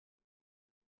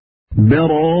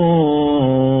براءة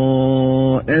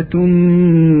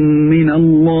من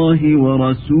الله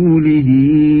ورسوله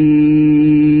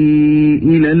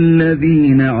إلى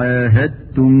الذين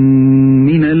عاهدتم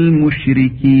من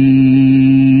المشركين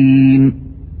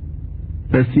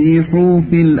فسيحوا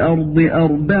في الأرض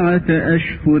 4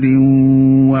 أشهر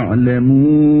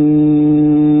واعلموا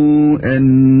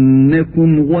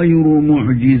أنكم غير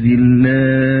معجز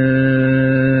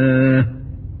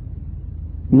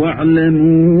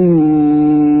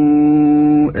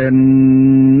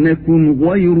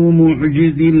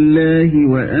الله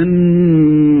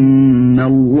وأن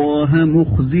الله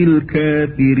مخزي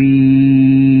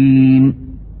الكافرين।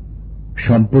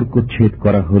 সম্পর্ক ছেদ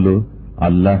করা হলো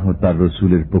আল্লাহ ও তার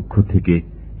রসুলের পক্ষ থেকে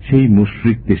সেই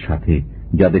মুশরিকদের সাথে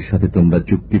যাদের সাথে তোমরা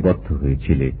চুক্তিবদ্ধ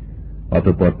হয়েছিলে।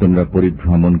 অতঃপর তোমরা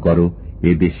পরিভ্রমণ করো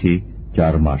এ দেশে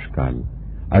 4 মাস কাল।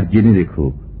 আর জেনে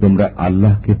রেখো তোমরা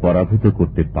আল্লাহকে পরাভূত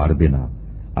করতে পারবে না,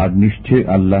 আর নিশ্চয়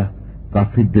আল্লাহ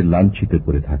কাফিরদের লাঞ্ছিত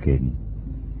করে থাকেন।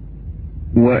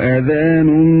 وَأَذَانٌ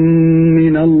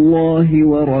مِّنَ اللَّهِ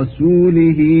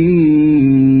وَرَسُولِهِ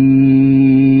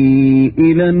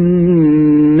إِلَى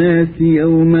النَّاسِ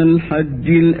يَوْمَ الْحَجِّ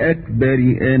الْأَكْبَرِ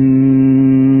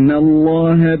أَنَّ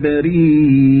اللَّهَ بَرِيءٌ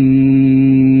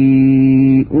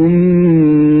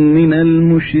مِّنَ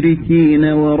الْمُشْرِكِينَ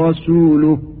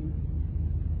وَرَسُولُهُ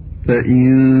فَإِن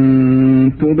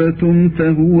تُبْتُمْ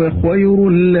فَهُوَ خَيْرٌ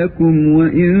لَكُمْ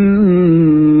وَإِن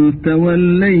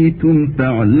تَوَلَّيْتُمْ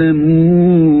فَاعْلَمُوا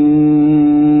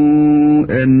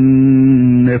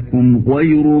أَنَّكُمْ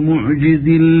غَيْرُ مُعْجِزِ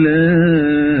اللَّهِ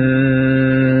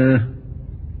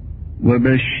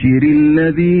وَبَشِّرِ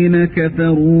الَّذِينَ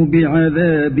كَفَرُوا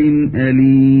بِعَذَابٍ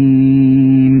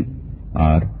أَلِيمٍ।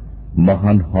 আর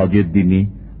মহান হজের দিনে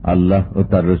আল্লাহ ও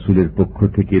তার রসুলের পক্ষ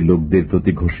থেকে লোকদের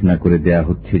প্রতি ঘোষণা করে দেয়া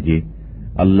হচ্ছে যে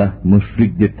আল্লাহ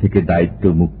মুশরিকদের থেকে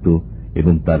দায়িত্ব মুক্ত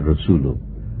এবং তার রসুলও।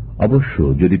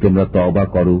 অবশ্য যদি তোমরা তওবা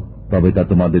করো তবে তা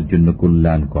তোমাদের জন্য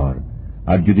কল্যাণকর,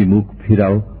 আর যদি মুখ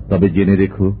ফিরাও তবে জেনে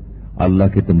রেখো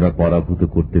আল্লাহকে তোমরা পরাভূত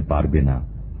করতে পারবে না,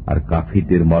 আর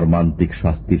কাফিরদের মর্মান্তিক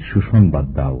শাস্তির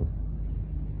সুসংবাদ দাও।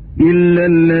 إلا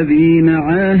الذين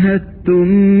عاهدتم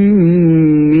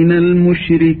من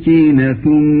المشركين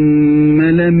ثم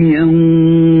لم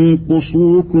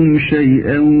ينقصوكم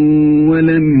شيئا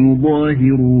ولم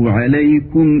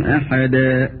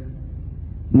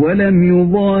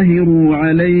يظاهروا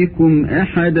عليكم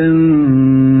أحدا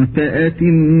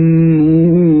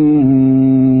فأتموا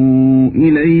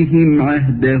إليهم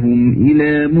عهدهم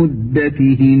إلى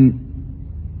مدتهم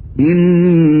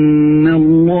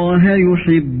ইন্নাল্লাহা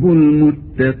ইউহিব্বুল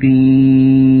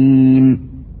মুত্তাকিন।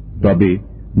 তবে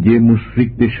যে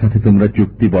মুশরিকদের সাথে তোমরা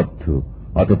চুক্তিবদ্ধ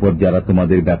অতঃপর যারা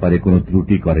তোমাদের ব্যাপারে কোনো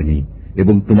ত্রুটি করেনি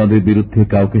এবং তোমাদের বিরুদ্ধে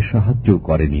কাউকে সাহায্য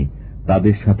করেনি,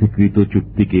 তাদের সাথে কৃত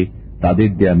চুক্তিকে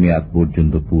তাদের দেয়া মেয়াদ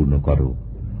পর্যন্ত পূর্ণ করো।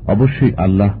 অবশ্যই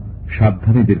আল্লাহ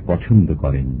সাবধানীদের পছন্দ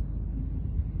করেন।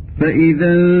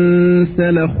 فَإِذَا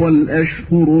انْسَلَخَ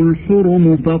الْأَشْهُرُ الْحُرُمُ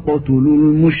فَاقْتُلُوا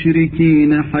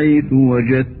الْمُشْرِكِينَ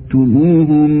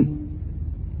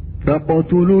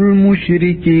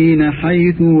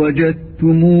حَيْثُ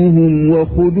وَجَدتُّمُوهُمْ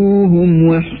وَخُذُوهُمْ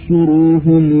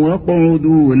وَاحْصُرُوهُمْ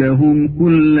وَاقْعُدُوا لَهُمْ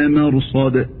كُلَّ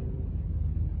مَرْصَدٍ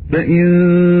فَإِن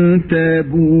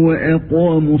تَابُوا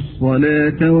وَأَقَامُوا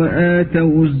الصَّلَاةَ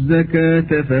وَآتَوُا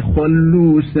الزَّكَاةَ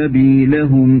فَخَلُّوا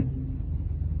سَبِيلَهُمْ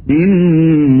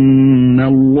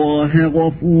ইন্নাল্লাহা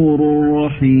গফুরুর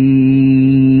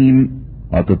রহিম।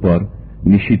 অতঃপর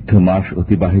নিষিদ্ধ মাস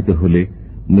অতিবাহিত হলে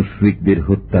মুশরিকদের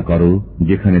হত্যা করো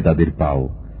যেখানে তাদের পাও,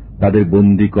 তাদের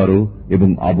বন্দী করো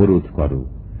এবং অবরোধ করো,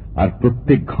 আর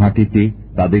প্রত্যেক ঘাঁটিতে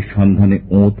তাদের সন্ধানে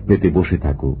ওঁত পেতে বসে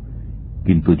থাকো।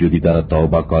 কিন্তু যদি তারা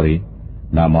তওবা করে,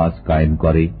 নামাজ কায়েম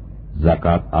করে,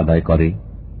 যাকাত আদায় করে,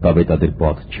 তবে তাদের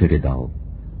পথ ছেড়ে দাও।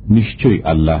 নিশ্চয়ই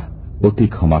আল্লাহ অতি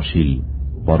ক্ষমাশীল,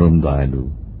 পরম দয়ালু।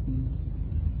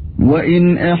 وَإِنْ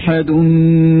أَحَدٌ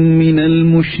مِّنَ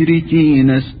الْمُشْرِكِينَ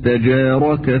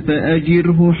اسْتَجَارَكَ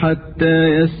فَأَجِرْهُ حَتَّى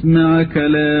يَسْمَعَ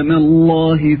كَلَامَ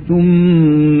اللَّهِ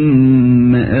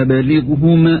ثُمَّ أَبْلِغْهُ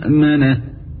مَأْمَنَهُ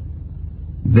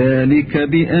ذَلِكَ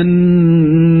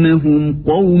بِأَنَّهُمْ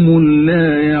قَوْمٌ لَّا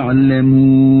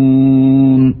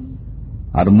يَعْلَمُونَ।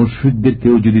 আর মুশরিকদের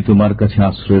কেউ যদি তোমার কাছে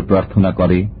আশ্রয় প্রার্থনা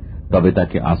করে তবে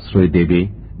তাকে আশ্রয় দেবে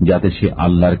যাতে সে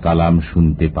আল্লাহর কালাম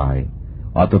শুনতে পায়,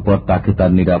 অতঃপর তাকে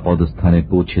তার নিরাপদ স্থানে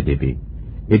পৌঁছে দেবে।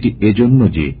 এটি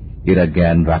এজন্য যে এরা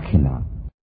জ্ঞান রাখে না।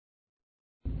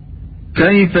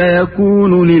 كيف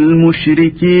يكون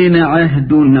للمشركين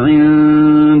عهد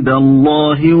عند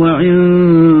الله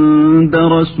وعند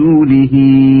رسوله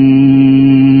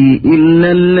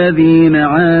إلا الذين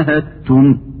عاهدتم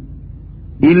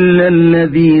إلا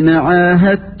الذين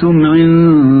عاهدتم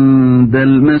عند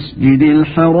المسجد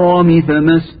الحرام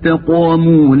فما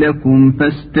استقاموا لكم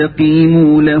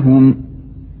فاستقيموا لهم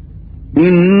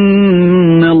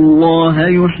إن الله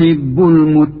يحب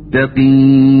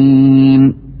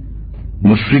المتقين।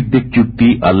 মুশরিকদের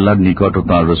চুক্তি আল্লাহর নিকট ও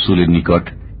তাঁর রাসূলের নিকট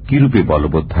কিরূপে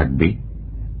বলবৎ থাকবে?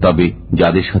 তবে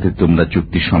যাদের সাথে তোমরা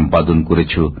চুক্তি সম্পাদন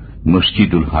করেছ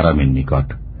মসজিদুল হারামের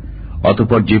নিকট,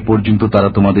 অতঃপর যে পর্যন্ত তারা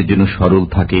তোমাদের জন্য সরল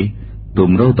থাকে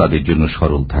তোমরাও তাদের জন্য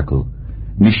সরল থাকো।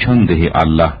 নিঃসন্দেহে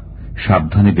আল্লাহ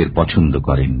সাবধানীদের পছন্দ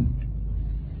করেন।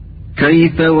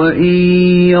 كيف وإن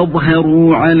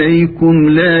يظهروا عليكم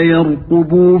لا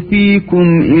يرقبوا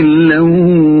فيكم إلا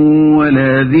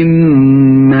ولا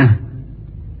ذمة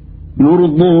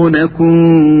يرضونكم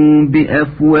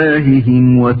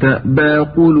بأفواههم وتأبى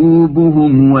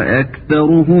قلوبهم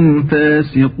وأكثرهم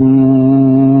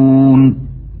فاسقون।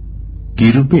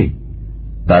 কিরূপে?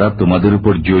 তারা তোমাদের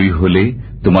উপর জয়ী হলে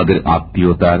তোমাদের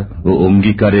আত্মীয়তার ও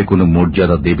অঙ্গীকারে কোনো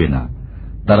মর্যাদা দেবে না।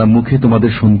 তারা মুখে তোমাদের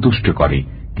সন্তুষ্ট করে,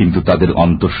 কিন্তু তাদের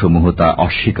অন্তরসমূহ তা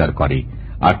অস্বীকার করে,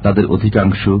 আর তাদের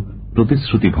অধিকাংশ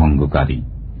প্রতিশ্রুতি ভঙ্গকারী।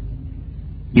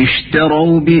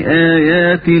 اشتروا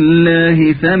بآيات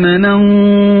الله ثمنا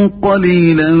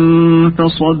قليلا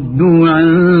فصدوا عن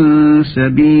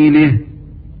سبيله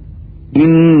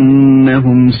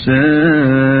إنهم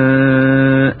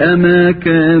ساء ما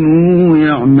كانوا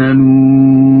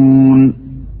يعملون।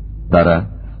 তারা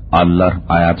আল্লাহর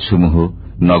আয়াতসমূহ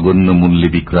নগণ্য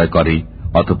মূল্যে বিক্রয় করে,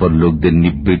 অতঃপর লোকদের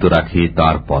নিবৃত রাখে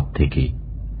তার পথ থেকে।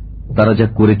 তারা যা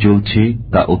করে চলছে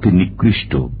তা অতি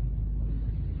নিকৃষ্ট।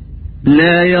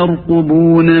 لا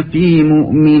يرقبون في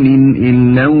مؤمن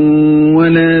إلا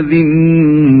ولا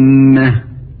ذمة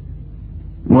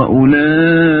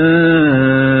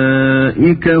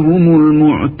وأولئك هم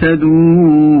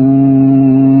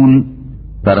المعتدون।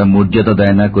 তারা মর্যাদা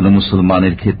দেয় না কোন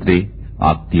মুসলমানের ক্ষেত্রে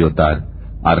আত্মীয়তার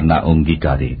আর না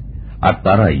অঙ্গীকারের, আর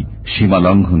তারাই সীমা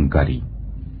লঙ্ঘনকারী।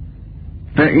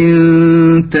 فإن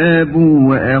تابوا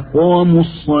وأقاموا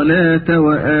الصلاة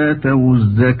وآتوا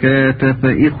الزكاة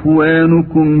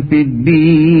فإخوانكم في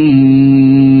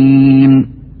الدين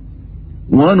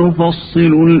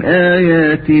ونفصل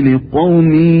الآيات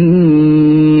لقوم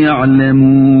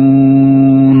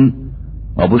يعلمون।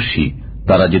 অবশ্যই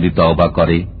তারা যদি তওবা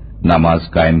করে, নামাজ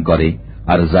কায়েম করে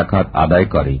আর যাকাত আদায়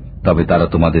করে, তবে তারা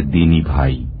তোমাদের দ্বীনী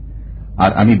ভাই।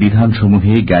 আর আমি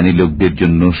বিধানসমূহে জ্ঞানী লোকদের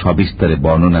জন্য সবিস্তারে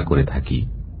বর্ণনা করে থাকি।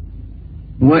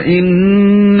 وَإِن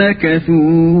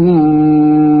نَكَثُوا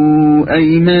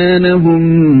أَيْمَانَهُم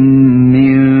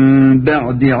مِّن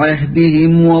بَعْدِ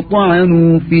عَهْدِهِمْ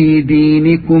وَطَعَنُوا فِي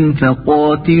دِينِكُمْ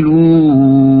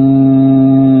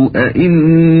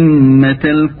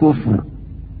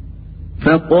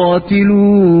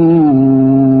فَقَاتِلُوا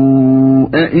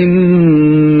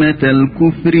أَئِمَّةَ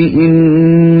الْكُفْرِ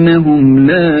إِنَّهُمْ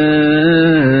لَا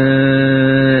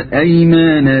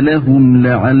أَيْمَانَ لَهُمْ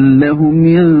لَعَلَّهُمْ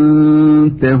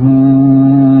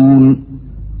يَنْتَهُونَ।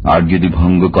 আর যদি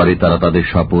ভঙ্গ করে তারা তাদের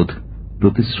শপথ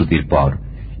প্রতিশ্রুতির পর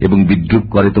এবং বিদ্রুপ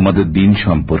করে তোমাদের দিন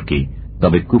সম্পর্কে,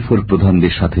 তবে কুফর প্রধানদের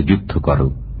সাথে যুদ্ধ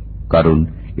করো, কারণ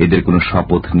এদের কোনো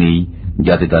শপথ নেই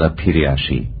যাতে তারা ফিরে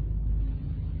আসে।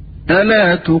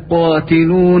 ألا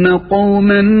تقاتلون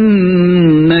قوما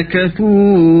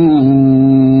نكثوا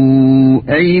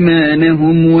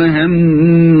أيمانهم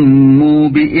وهموا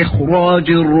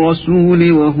بإخراج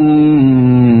الرسول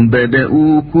وهم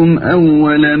بدؤوكم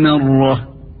أول مرة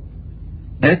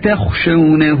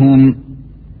أتخشونهم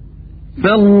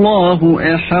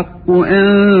فالله أحق أن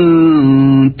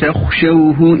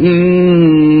تخشوه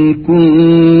إن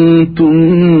كنتم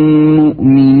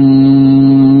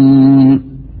مؤمنين।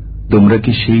 তোমরা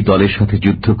কি সেই দলের সাথে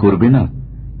যুদ্ধ করবে না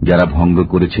যারা ভঙ্গ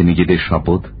করেছে নিজেদের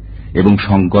শপথ এবং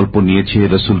সংকল্প নিয়েছে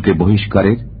রসুলকে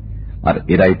বহিষ্কারের? আর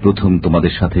এরাই প্রথম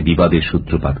তোমাদের সাথে বিবাদের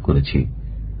সূত্রপাত করেছে।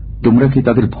 তোমরা কি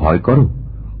তাদের ভয় করো?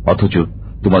 অথচ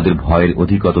তোমাদের ভয়ের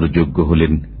অধিকতর যোগ্য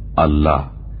হলেন আল্লাহ,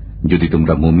 যদি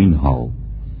তোমরা মুমিন হও।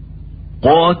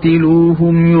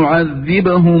 قاتلوهم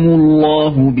يعذبهم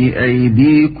الله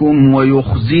بأيديكم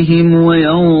ويخزهم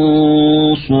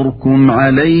وينصركم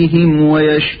عليهم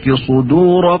ويشف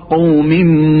صدور قوم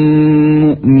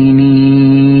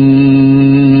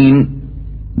مؤمنين।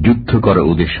 যুদ্ধ করো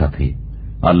ওদের সাথে,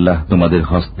 আল্লাহ তোমাদের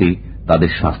হস্তে তাদের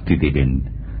শাস্তি দেবেন,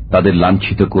 তাদের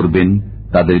লাঞ্ছিত করবেন,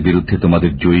 তাদের বিরুদ্ধে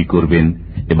তোমাদের জয়ী করবেন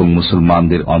এবং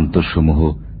মুসলমানদের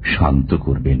অন্তরসমূহ শান্ত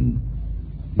করবেন।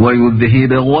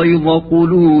 وَيُذْهِبَ غَيْظَ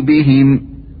قُلُوبِهِمْ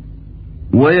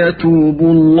وَيَتُوبُ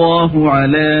اللَّهُ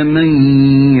عَلَى مَن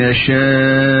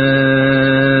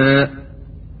يَشَاءُ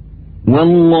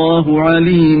وَاللَّهُ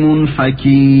عَلِيمٌ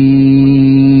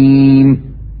حَكِيمٌ।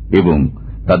 এবং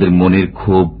তাদের মনের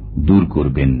ক্ষোভ দূর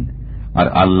করবেন, আর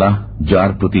আল্লাহ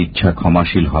যার প্রতি ইচ্ছা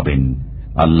ক্ষমাশীল হবেন।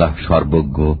 আল্লাহ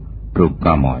সর্বজ্ঞ,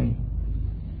 প্রজ্ঞাময়।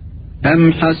 أم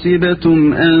حسبتم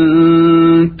أن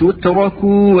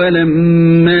تتركوا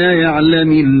ولما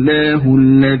يعلم الله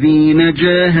الذين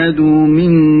جاهدوا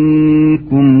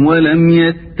منكم ولم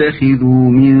يتخذوا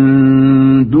من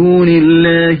دون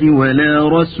الله ولا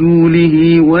رسوله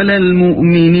ولا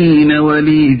المؤمنين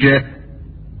وليجة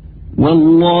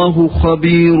والله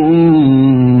خبير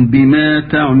بما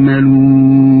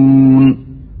تعملون।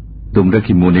 তোমরা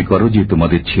কি মনে করো যে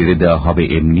তোমাদের ছেড়ে দেওয়া হবে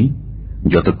এমনি,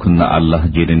 যতক্ষণ না আল্লাহ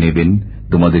জেনে নেবেন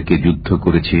তোমাদেরকে যুদ্ধ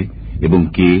করেছে এবং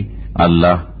কে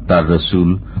আল্লাহ, তার রসুল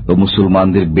ও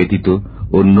মুসলমানদের ব্যতীত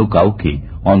অন্য কাউকে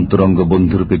অন্তরঙ্গ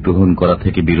বন্ধুরূপে গ্রহণ করা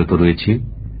থেকে বিরত রয়েছে?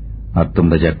 আর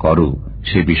তোমরা যা করো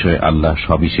সে বিষয়ে আল্লাহ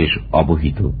সবিশেষ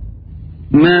অবহিত।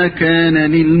 ما كان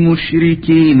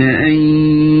للمشركين أن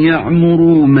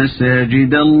يعمروا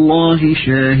مساجد الله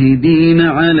شاهدين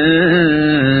على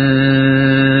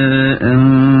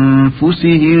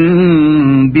أنفسهم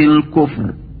بالكفر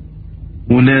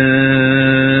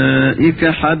أولئك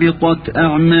حبطت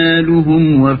أعمالهم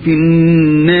وفي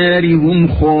النار هم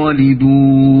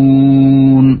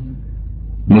خالدون।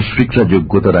 মুশরিকরা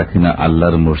যোগ্যতা রাখে না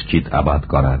আল্লাহর মসজিদ আবাদ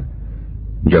করার,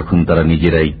 যখন তারা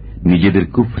নিজেরাই নিজেদের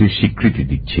কুফরির স্বীকৃতি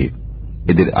দিচ্ছে।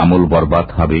 এদের আমল বরবাদ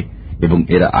হবে এবং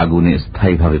এরা আগুনে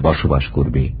স্থায়ীভাবে বসবাস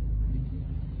করবে।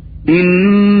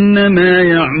 إنما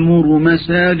يعمر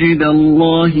مساجد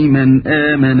الله من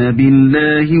آمن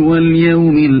بالله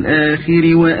واليوم الآخر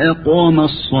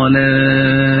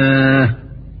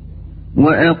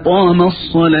وأقام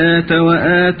الصلاة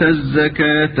وآتى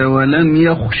الزكاة ولم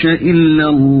يخش إلا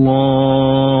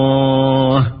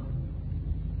الله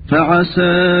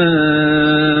فعسى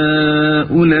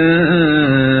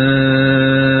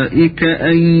أولئك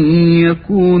أن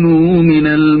يكونوا من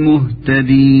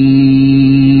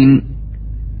المهتدين।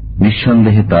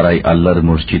 নিঃসন্দেহে তারাই আল্লাহর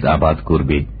মসজিদ আবাদ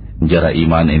করবে যারা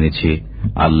ঈমান এনেছে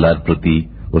আল্লাহর প্রতি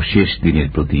ও শেষ দিনের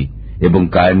প্রতি এবং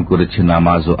কায়েম করেছে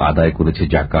নামাজ ও আদায় করেছে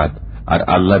যাকাত, আর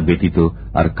আল্লাহ ব্যতীত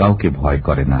আর কাউকে ভয়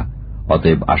করে না।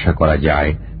 অতএব আশা করা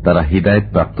যায় তারা হিদায়াত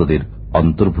প্রাপ্তদের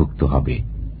অন্তর্ভুক্ত হবে।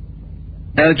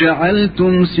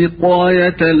 أجعلتم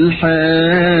سقاية الحاج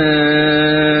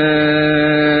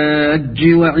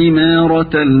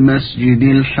وعمارة المسجد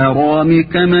الحرام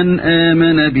كمن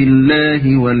آمن بالله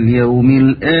واليوم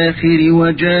الآخر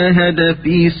وجاهد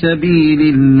في سبيل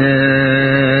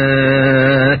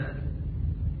الله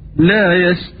لا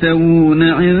يستوون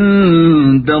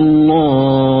عند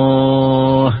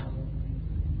الله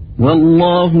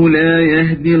والله لا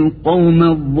يهدي القوم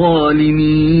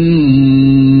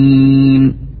الظالمين।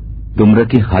 তোমরা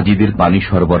কি হাজীদের পানি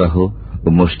সরবরাহ ও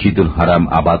মসজিদুল হারাম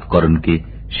আবাদকরণকে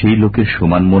সেই লোকের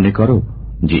সমান মনে করো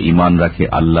যে ঈমান রাখে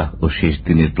আল্লাহ ও শেষ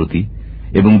দিনের প্রতি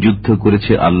এবং যুদ্ধ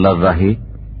করেছে আল্লাহর রাহে?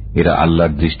 এরা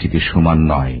আল্লাহর দৃষ্টিতে সমান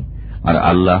নয়, আর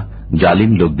আল্লাহ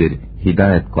জালিম লোকদের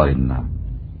হিদায়াত করেন না।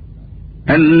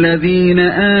 الذين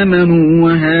آمنوا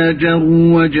وهاجروا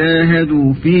وجاهدوا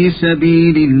في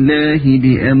سبيل الله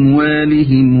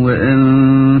بأموالهم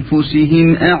وأنفسهم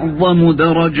أعظم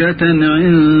درجة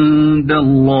عند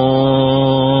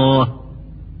الله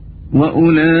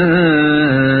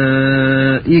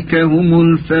وأولئك هم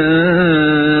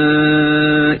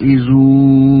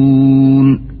الفائزون।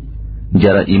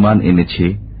 যারা ঈমান এনেছে,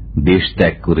 দেশ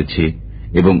ত্যাগ করেছে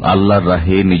এবং আল্লাহর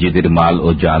রাহে নিজেদের মাল ও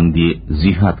জান দিয়ে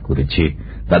জিহাদ করেছে,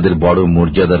 তাদের বড়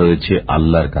মর্যাদা রয়েছে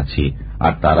আল্লাহর কাছে,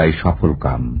 আর তারাই সফল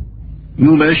কাম।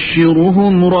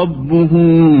 يبشرهم ربهم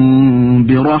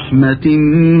برحمة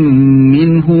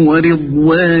منه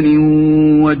ورضوان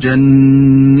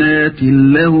وجنات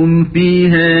لهم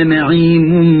فيها نعيم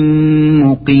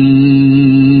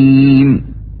مقيم।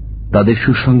 তাদের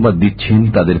সুসংবাদ দিচ্ছেন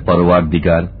তাদের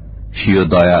পরওয়ারদিগার স্বীয়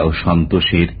দয়া ও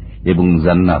সন্তোষের এবং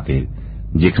জান্নাতের,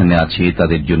 যেখানে আছে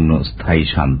তাদের জন্য স্থায়ী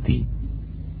শান্তি।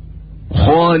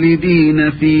 খালিদিন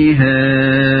ফিহা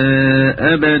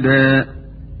আবাদা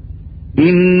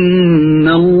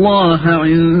ইন্নাল্লাহা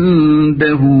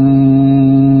ইনদাহু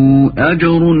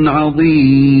আজরুন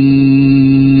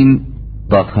আযীম।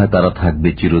 তথা তারা থাকবে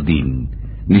চিরদিন,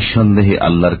 নিঃসন্দেহে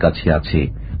আল্লাহর কাছে আছে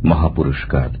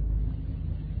মহাপুরস্কার।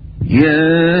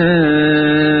 يا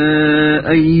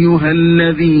أيها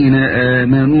الذين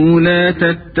آمنوا لا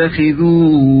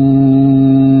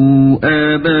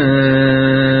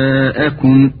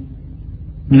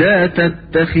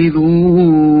تتخذوا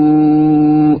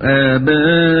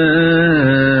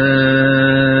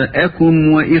آباءكم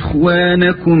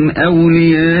وإخوانكم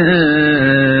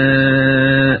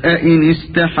أولياء إن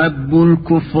استحبوا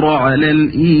الكفر على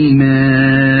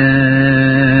الإيمان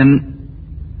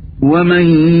ومن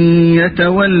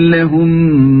يتولهم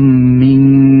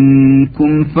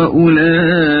منكم فأولئك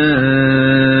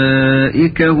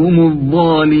هم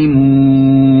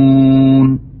الظالمون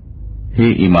হে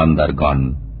ঈমানদারগণ,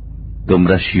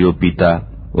 তোমরা স্বীয় পিতা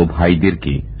ও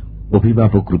ভাইদেরকে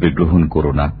অভিভাবক রূপে গ্রহণ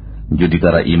করো না যদি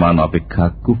তারা ঈমান অপেক্ষা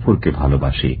কুফরকে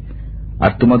ভালোবাসে,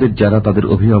 আর তোমাদের যারা তাদের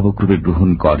অভিভাবক রূপে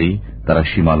গ্রহণ করে তারা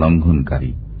সীমা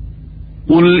লঙ্ঘনকারী।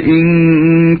 قل إن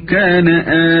كان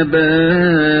آباؤكم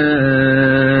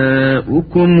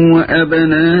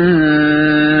وأبناؤكم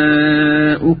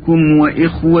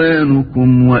وإخوانكم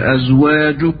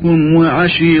وأزواجكم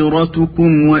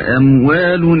وعشيرتكم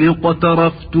وأموال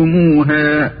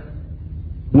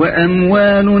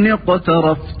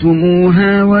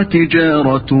اقترفتموها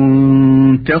وتجارة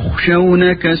تخشون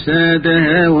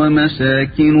كسادها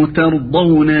ومساكن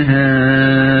ترضونها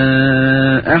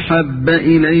أحب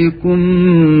إليكم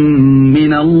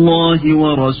من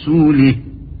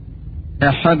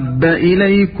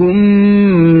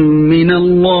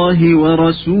الله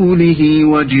ورسوله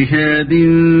وجهاد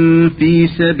في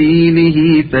سبيله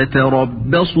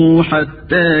فتربصوا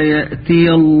حتى يأتي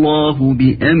الله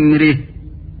بأمره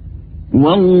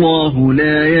والله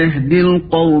لا يهدي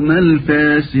القوم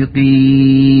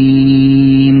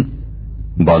الفاسقين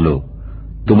বলো,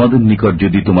 তোমাদের নিকট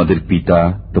যদি তোমাদের পিতা,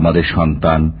 তোমাদের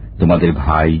সন্তান, তোমাদের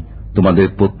ভাই, তোমাদের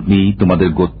পত্নী, তোমাদের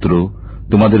গোত্র,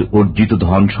 তোমাদের অর্জিত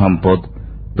ধন সম্পদ,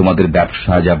 তোমাদের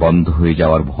ব্যবসা যা বন্ধ হয়ে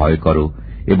যাওয়ার ভয় করো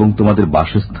এবং তোমাদের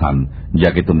বাসস্থান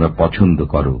যাকে তোমরা পছন্দ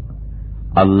করো,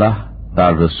 আল্লাহ,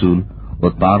 তার রসুল ও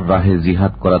তাঁর রাহে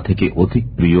জিহাদ করা থেকে অধিক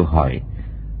প্রিয় হয়,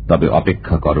 তবে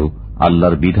অপেক্ষা করো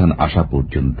আল্লাহর বিধান আসা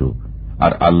পর্যন্ত,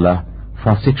 আর আল্লাহ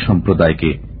ফাসিক সম্প্রদায়কে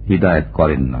হিদায়াত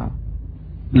করেন না।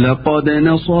 لقد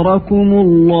نصركم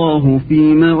الله في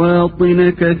مواطن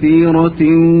كثيرة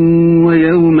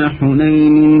ويوم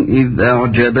حنين إذ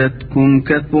أعجبتكم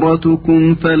كثرتكم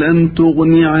فلم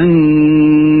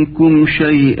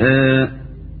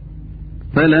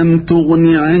تغن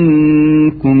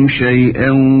عنكم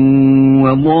شيئا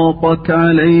وضاقت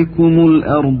عليكم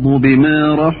الأرض بما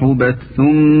رحبت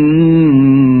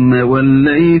ثم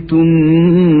وليتم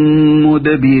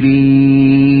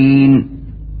مدبرين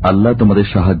আল্লাহ তোমাদের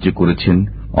সাহায্য করেছেন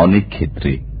অনেক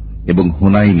ক্ষেত্রে, এবং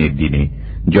হুনাইনের দিনে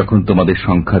যখন তোমাদের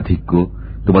সংখ্যাধিক্য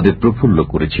তোমাদের প্রফুল্ল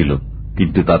করেছিল,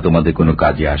 কিন্তু তা তোমাদের কোনো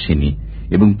কাজে আসেনি,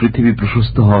 এবং পৃথিবী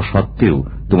প্রশস্ত হওয়া সত্ত্বেও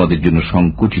তোমাদের জন্য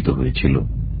সংকুচিত হয়েছিল।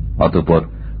 অতঃপর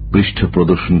পৃষ্ঠ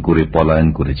প্রদর্শন করে পলায়ন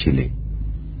করেছিলে।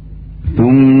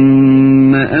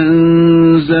 ثم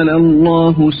أنزل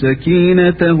الله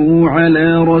سكينته على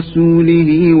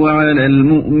رسوله وعلى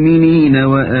المؤمنين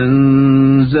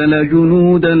وأنزل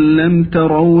جنودا لم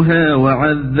تروها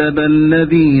وعذب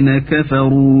الذين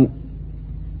كفروا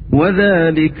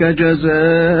وذلك جزاء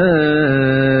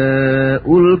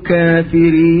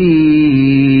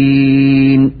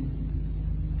الكافرين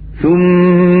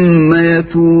ثم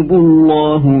يتوب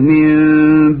الله من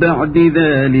بعد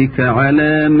ذلك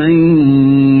على من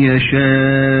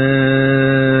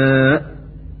يشاء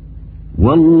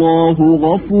والله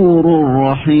غفور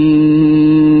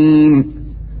رحيم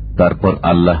তারপর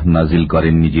আল্লাহ নাজিল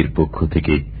করেন নিজের পক্ষ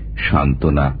থেকে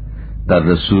সান্ত্বনা তার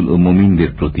রাসূল ও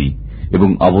মুমিনদের প্রতি, এবং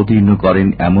অবতীর্ণ করেন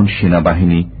এমন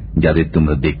সেনাবাহিনী যাদের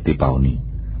তোমরা দেখতে পাওনি,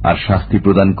 আর শাস্তি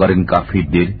প্রদান করেন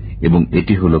কাফিরদের, এবং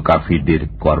এটি হল কাফিরদের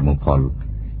কর্মফল।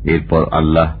 এরপর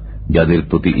আল্লাহ যাদের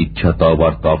প্রতি ইচ্ছা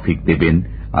তওবার তৌফিক দেবেন,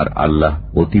 আর আল্লাহ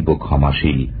অতীব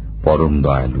ক্ষমাশীল, পরম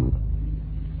দয়ালু।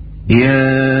 ইয়া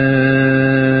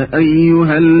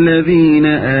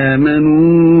আইয়ুহাল্লাযীনা আমানু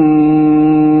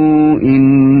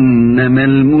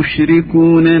ইন্নামাল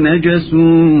মুশরিকুনা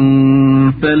নাজাসুন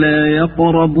ফালা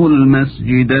ইয়াকরাবুল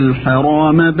মাসজিদাল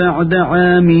হারামা বা'দা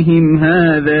আমিহিম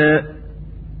হাযা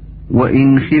وَإِنْ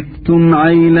خِفْتُمْ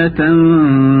عَيْلَةً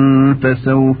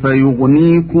فَسَوْفَ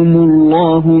يُغْنِيكُمُ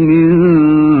اللَّهُ مِنْ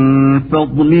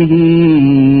فَضْلِهِ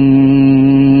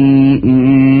إِنْ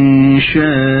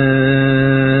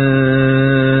شَاءَ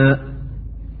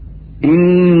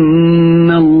إِنَّ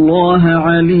اللَّهَ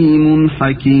عَلِيمٌ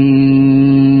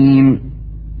حَكِيمٌ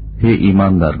হে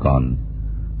ঈমানদারগণ,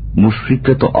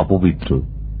 মুশরিকরা তো অপবিত্র,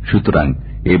 সুতরাং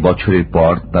এ বছরের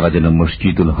পর তারা যেন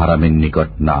মসজিদুল হারামের নিকট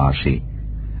না আসে।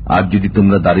 আর যদি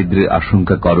তোমরা দারিদ্র্যের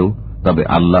আশঙ্কা করো, তবে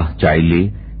আল্লাহ চাইলে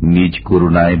নিজ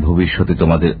করুণায় ভবিষ্যতে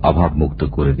তোমাদের অভাব মুক্ত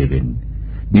করে দেবেন।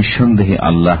 নিঃসন্দেহে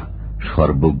আল্লাহ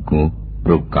সর্বজ্ঞ,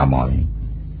 প্রজ্ঞাময়।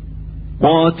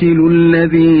 قاتلوا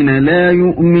الذين لا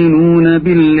يؤمنون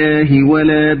بالله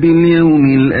ولا باليوم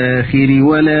الآخر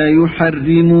ولا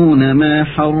يحرمون ما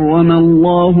حرم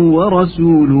الله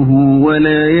ورسوله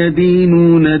ولا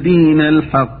يدينون دين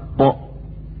الحق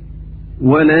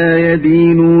ولا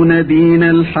يدينون دين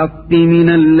الحق من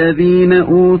الذين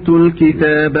أوتوا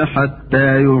الكتاب حتى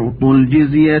يعطوا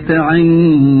الجزية عن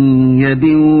يد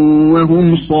وهم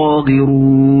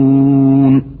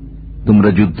صاغرون। তোমরা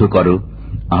যুদ্ধ করো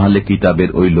আহলে কিতাবের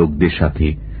ওই লোকদের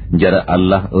সাথে যারা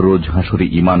আল্লাহ ও রোজ হাসরে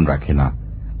ঈমান রাখে না,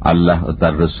 আল্লাহ ও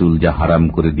তার রাসূল যা হারাম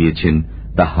করে দিয়েছেন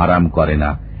তা হারাম করে না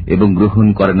এবং গ্রহণ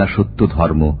করে না সত্য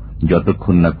ধর্ম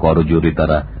যতক্ষণ না করজোরে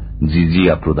তারা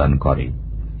জিজিয়া প্রদান করে।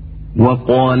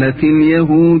 وقالت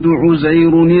اليهود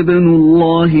عزير ابن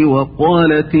الله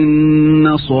وقالت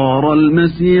النصارى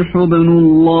المسيح ابن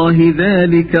الله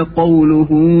ذلك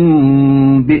قولهم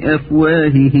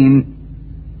بأفواههم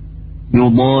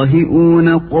يضاهئون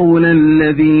قول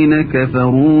الذين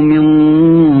كفروا من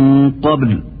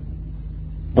قبل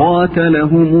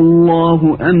قاتلهم الله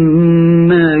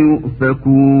أنى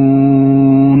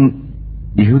يؤفكون।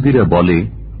 ইহুদিরা বলে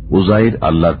উজাইর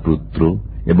আল্লাহর পুত্র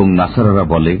এবং নাসারারা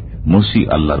বলে মসিহ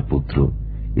আল্লাহর পুত্র।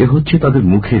 এ হচ্ছে তাদের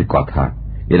মুখের কথা,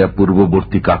 এরা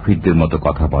পূর্ববর্তী কাফিরদের মতো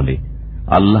কথা বলে।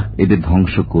 আল্লাহ এদের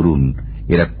ধ্বংস করুন,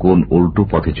 এরা কোন উল্টো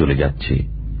পথে চলে যাচ্ছে।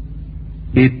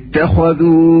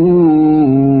 اتخذوا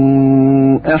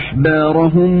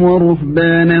أحبارهم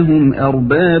ورهبانهم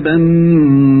أربابا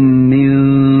من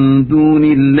دون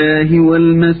الله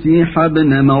والمسيح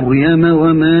ابن مريم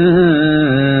وما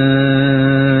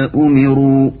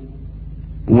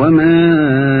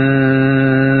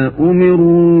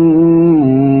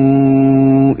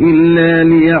أمروا إلا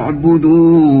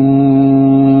ليعبدوا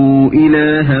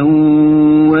إلها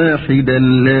واحدا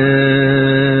لا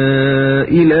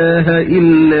إله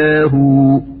إلا هو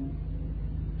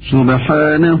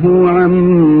سبحانه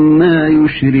عما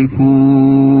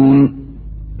يشركون।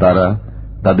 তারা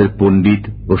তাদের পণ্ডিত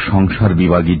ও সংসার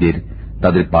বিভাগীদের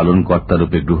তাদের পালনকর্তা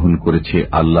রূপে গ্রহণ করেছে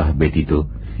আল্লাহ ব্যতীত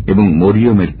এবং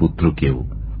মরিয়মের পুত্রকেও,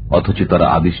 অথচ তারা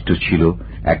আদিষ্ট ছিল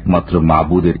একমাত্র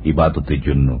মাবুদের ইবাদতের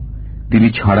জন্য। তিনি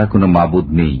ছাড়া কোনো মাবুদ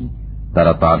নেই,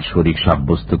 তারা তার শরীক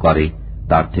সাব্যস্ত করে,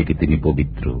 তার থেকে তিনি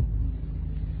পবিত্র।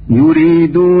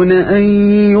 يريدون أن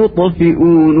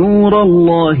يطفئوا نور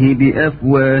الله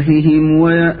بأفواههم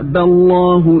ويأبى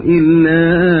الله إلا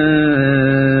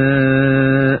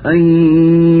أن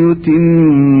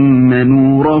يتم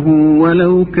نوره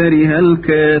ولو كره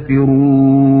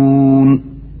الكافرون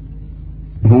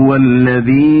هو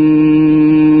الذي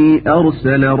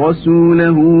أرسل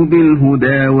رسوله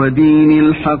بالهدى ودين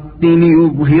الحق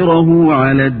ليظهره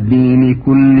على الدين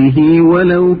كله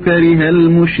ولو كره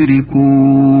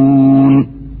المشركون।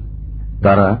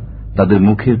 তারা তাদের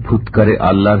মুখের ফুৎকারে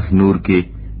আল্লাহর নূরকে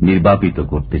নির্বাপিত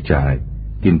করতে চায়,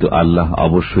 কিন্তু আল্লাহ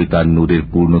অবশ্যই তার নূরের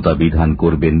পূর্ণতা বিধান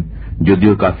করবেন,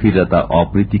 যদিও কাফিররা তা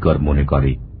অপ্রীতিকর মনে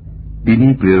করে। তিনি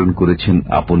প্রেরণ করেছেন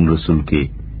আপন রসুলকে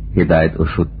হেদায়েত ও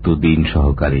সত্য দিন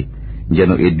সহকারে, যেন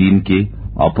এ দিনকে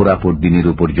অপরাপর দিনের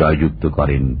উপর জয়যুক্ত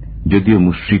করেন, যদিও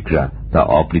মুশরিকরা তা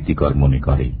অপ্রীতিকর মনে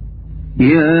করে।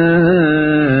 ইয়া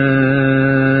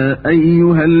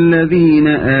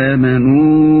আইয়ুহাল্লাযীনা আমানু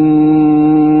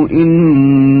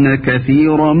ইন্না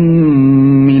কাসীরাম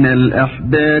মিনাল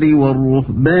আহবারি ওয়ার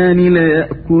রুহবানি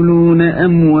লায়াকুলুনা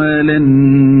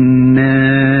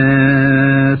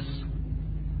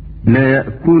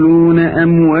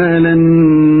أموال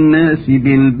الناس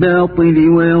بالباطل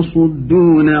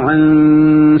ويصدون عن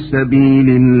سبيل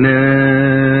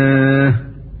الله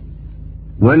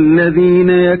والذين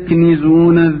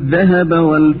يكنزون الذهب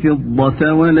والفضة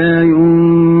ولا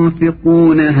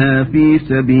ينفقونها في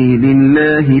سبيل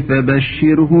الله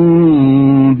فبشرهم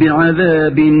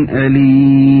بعذاب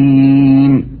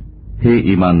أليم। হে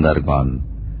ঈমানদারগণ,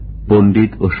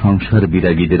 পণ্ডিত ও সংসার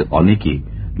বিরাগীদের অনেকে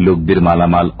লোকদের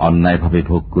মালামাল অন্যায়ভাবে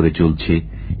ভোগ করে চলছে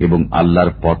এবং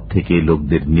আল্লাহর পথ থেকে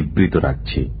লোকদের নিবৃত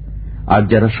রাখছে। আর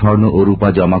যারা স্বর্ণ ও রূপা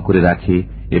জমা করে রাখে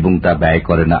এবং তা ব্যয়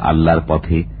করে না আল্লাহর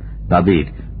পথে, তাদের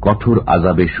কঠোর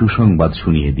আযাবের সুসংবাদ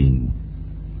শুনিয়ে দিন।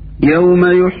 يوم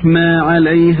يحمى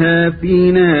عليها في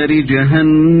نار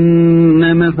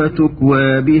جهنم فتكوى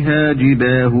بها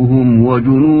جباههم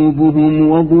وجنوبهم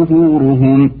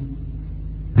وظهورهم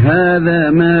هذا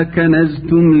ما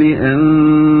كنزتم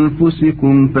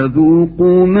لأنفسكم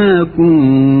فذوقوا ما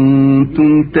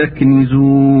كنتم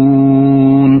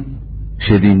تكنزون।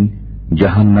 সেদিন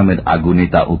জাহান্নামের আগুনে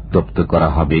তা উত্তপ্ত করা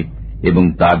হবে এবং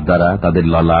তার দ্বারা তাদের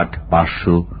ললাট, পার্শ্ব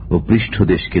ও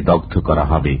পৃষ্ঠদেশকে দগ্ধ করা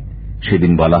হবে।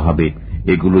 সেদিন বলা হবে,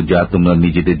 এগুলো যা তোমরা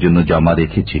নিজেদের জন্য জমা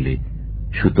রেখেছিলে,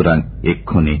 সুতরাং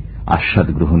এক্ষণে আস্বাদ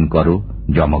গ্রহণ করো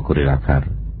জমা করে রাখার।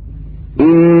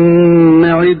 إن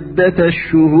عدة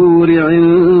الشهور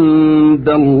عند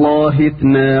الله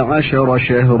 12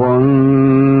 شهرا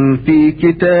في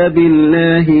كتاب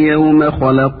الله يوم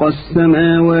خلق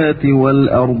السماوات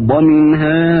والأرض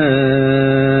منها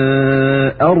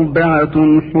أربعة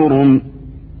حرم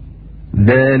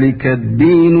ذلك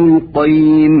الدين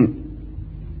القيم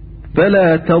فلا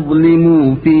تظلموا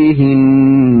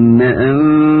فيهن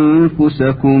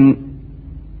أنفسكم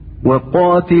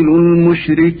وقاتلوا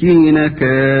المشركين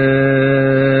كافة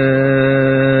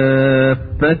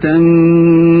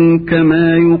كما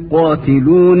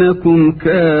يقاتلونكم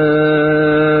كافة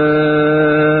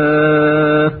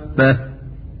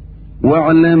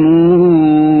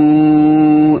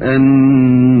واعلموا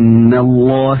أن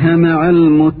الله مع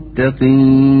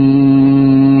المتقين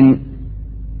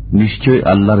নিশ্চয়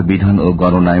আল্লাহর বিধান ও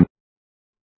গণনায়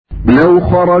لو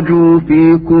خرجوا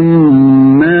فيكم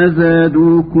ما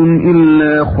زادوكم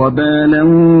إلا خبالا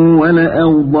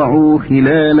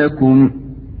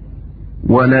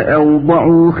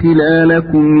ولأوضعوا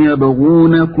خلالكم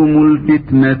يبغونكم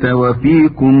الفتنة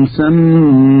وفيكم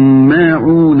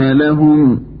سماعون لهم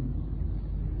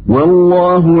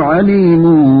والله عليم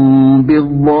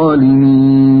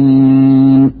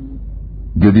بالظالمين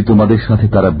যদি তোমাদের সাথে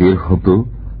তারা বের হতো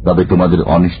তবে তোমাদের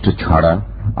অনিষ্ট ছাড়া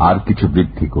আর কিছু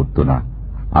বৃদ্ধি করত না,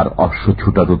 আর অশ্ব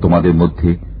ছুটাতো তোমাদের মধ্যে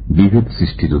বিভেদ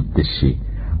সৃষ্টির উদ্দেশ্যে,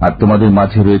 আর তোমাদের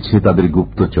মাঝে রয়েছে তাদের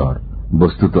গুপ্তচর।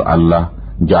 বস্তুত আল্লাহ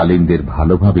জালিমদের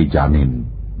ভালোভাবেই জানেন।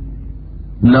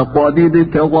 لقد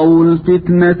ابتغوا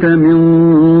الفتنة من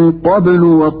قبل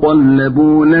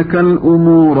وقلبوا لك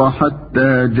الأمور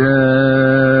حتى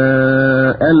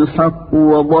جاء الحق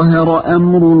وظهر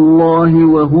أمر الله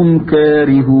وهم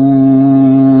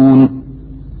كارهون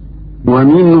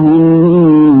ومنهم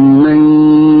من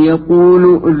يقول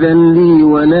ائذن لي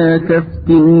ولا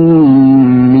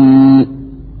تفتني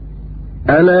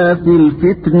ألا في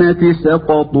الفتنة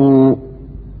سقطوا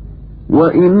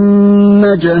وإن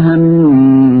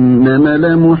جهنم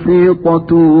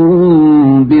لمحيطة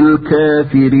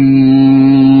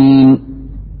بالكافرين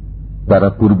তারা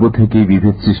পূর্ব থেকেই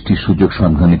বিভেদ সৃষ্টির সুযোগ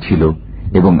সন্ধানে ছিল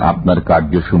এবং আপনার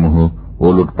কার্যসমূহ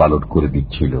ওলট পালট করে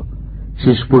দিচ্ছিল।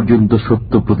 শেষ পর্যন্ত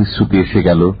সত্য প্রতিশ্রুতি এসে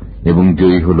গেল এবং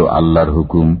জয়ী হল আল্লাহর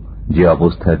হুকুম, যে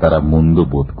অবস্থায় তারা মন্দ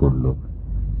বোধ করল।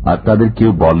 আর তাদের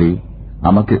কেউ বলে,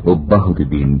 আমাকে অব্যাহতি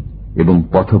দিন এবং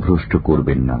পথভ্রষ্ট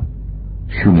করবেন না।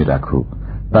 শুনে রাখো,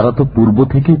 তারা তো পূর্ব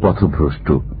থেকেই পথভ্রষ্ট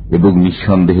এবং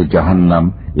নিঃসন্দেহে জাহান্নাম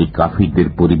এই কাফিরদের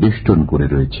পরিবেষ্টন করে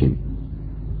রয়েছে।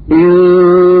 إن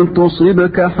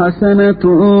تصبك حسنة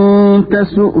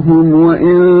تسؤهم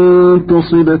وإن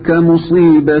تصبك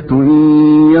مصيبة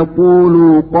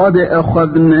يقولوا قد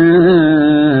أخذنا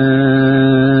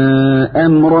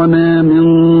أمرنا من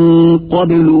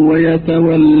قبل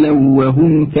ويتولوا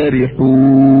وهم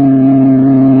فرحون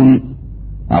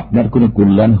আপনার কোন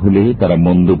কল্যাণ হলে তারা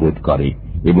মন্দ বোধ করে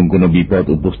এবং কোন বিপদ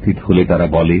উপস্থিত হলে তারা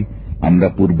বলে, আমরা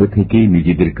পূর্ব থেকেই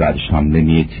নিজেদের কাজ সামনে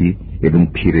নিয়েছি এবং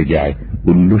ফিরে যায়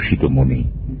উল্লসিত মনে।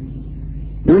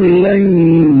 قل لن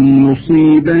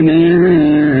يصيبنا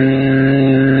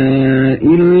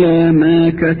إلا ما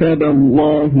كتب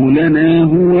الله لنا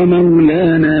هو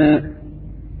مولانا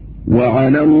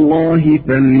وعلى الله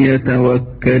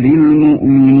فليتوكل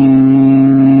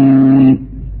المؤمنون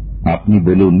আপনি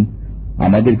বলুন,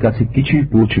 আমাদের কাছে কিছুই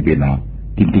পৌঁছবে না,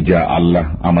 কিন্তু যা আল্লাহ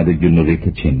আমাদের জন্য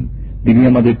রেখেছেন তিনি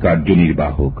আমাদের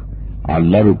কার্যনির্বাহক।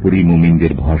 আল্লাহর উপরই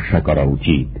মুমিনদের ভরসা করা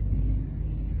উচিত।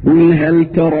 قل هل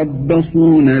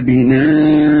تربصون بنا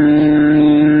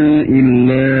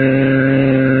إلا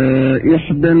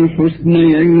إحدى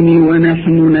الحسنيين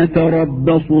ونحن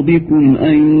نتربص بكم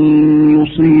أن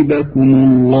يصيبكم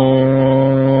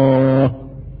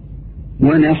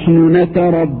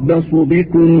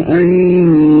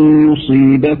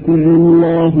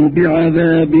الله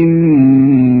بعذاب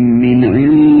من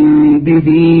عنده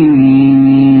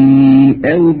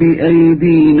أو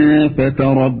بأيدينا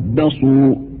فتربصوا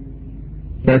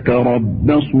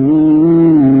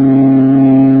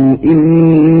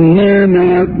إنا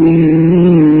معكم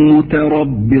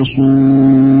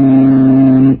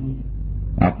متربصون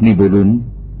আপনি বলুন,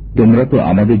 তোমরা তো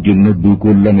আমাদের জন্য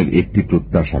দুকল্যাণের একটি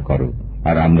প্রত্যাশা করো,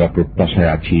 আর আমরা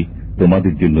প্রত্যাশায় আছি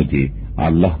তোমাদের জন্য যে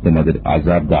আল্লাহ তোমাদের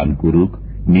আযাব দান করুক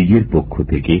নিজের পক্ষ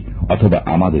থেকে অথবা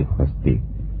আমাদের হস্তে।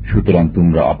 সুতরাং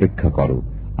তোমরা অপেক্ষা করো,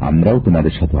 আমরাও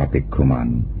তোমাদের সাথে অপেক্ষমান।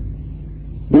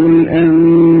 قل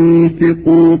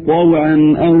أنفقوا طوعا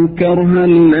أو كرها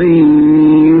لن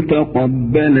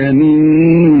يتقبل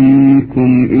منكم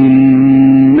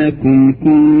إنكم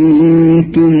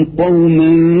كنتم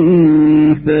قوما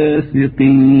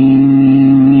فاسقين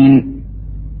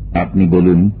আপনি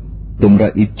বলুন, তোমরা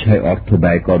ইচ্ছায় অর্থ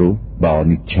ব্যয় করো বা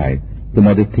অনিচ্ছায়,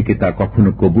 তোমাদের থেকে তা কখনো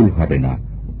কবুল হবে না,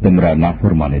 তোমরা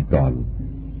নাফরমানের দল।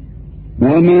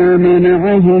 وما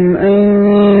منعهم أن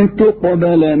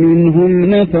تقبل منهم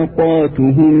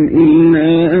نفقاتهم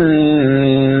إلا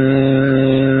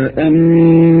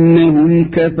أنهم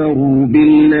كفروا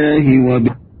بالله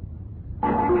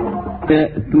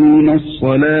يأتون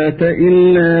الصلاة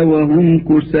إلا وهم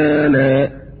كسالى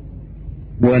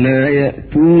ولا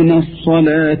يأتون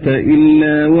الصلاة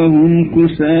إلا وهم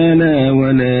كسالى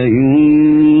ولا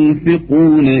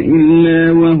ينفقون إلا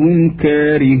وهم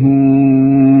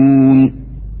كارهون।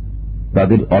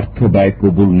 তাদের অর্থ ব্যয়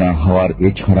কবুল না হওয়ার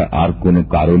এছাড়া আর কোনো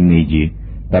কারণ নেই যে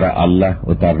তারা আল্লাহ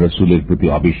ও তার রসুলের প্রতি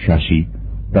অবিশ্বাসী।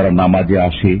 তারা নামাজে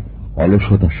আসে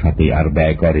অলসতার সাথে আর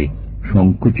ব্যয় করে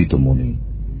সংকুচিত মনে।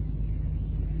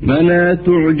 فلا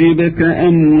تعجبك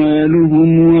أموالهم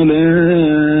ولا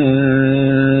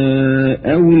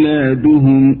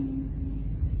أولادهم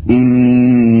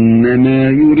إنما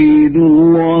يريد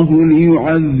الله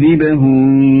ليعذبهم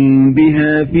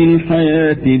بها في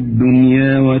الحياة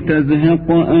الدنيا وتزهق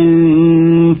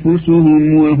أنفسهم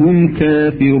وهم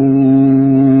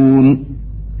كافرون।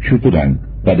 সুতরাং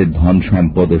তাদের ধন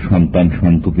সম্পদ ও সন্তান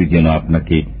সন্ততি যেন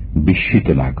আপনাকে বিস্মিত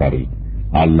না করে।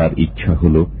 আল্লাহর ইচ্ছা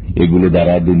হল এগুলো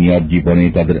দ্বারা দুনিয়ার জীবনে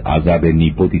তাদের আযাবে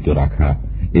নিপতিত রাখা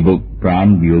এবং প্রাণ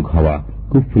বিয়োগ হওয়া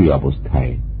কুফরি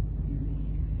অবস্থায়।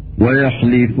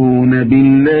 وَيَحْلِفُونَ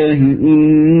بِاللَّهِ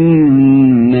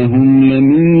إِنَّهُمْ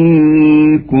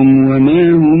لَمِنكُمْ وَمَا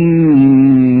هُمْ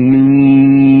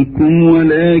مِنكُمْ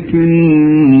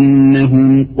وَلَكِنَّهُمْ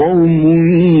قَوْمٌ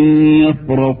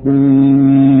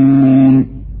يَفْرَقُونَ।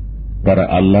 তারা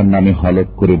আল্লাহর নামে হলফ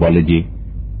করে বলে যে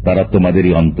তারা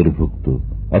তোমাদেরই অন্তর্ভুক্ত,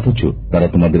 অথচ তারা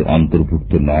তোমাদের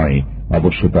অন্তর্ভুক্ত নয়,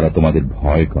 অবশ্য তারা তোমাদের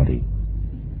ভয় করে।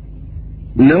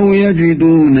 لو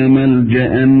يجدون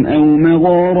ملجأ أو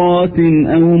مغارات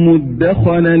أو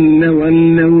مدخلا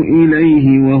لولوا إليه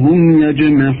وهم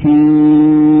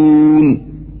يجمحون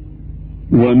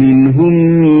ومنهم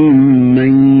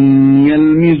من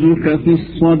يلمزك في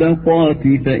الصدقات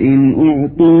فإن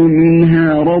أعطوا منها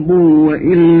رضوا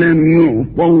وإن لم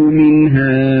يعطوا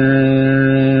منها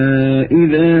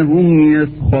إذا هم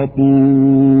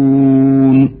يسخطون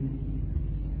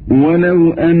ولو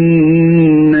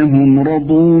أنهم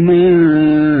رضوا ما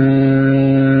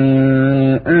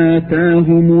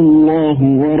آتاهم الله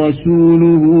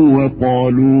ورسوله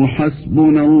وقالوا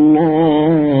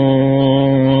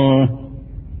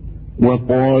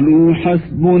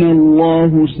حسبنا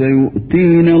الله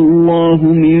سيؤتينا الله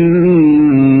من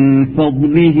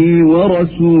فضله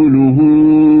ورسوله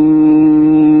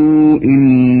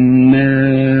إنا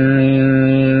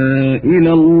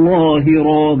إلى الله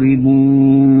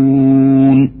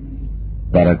راغبون।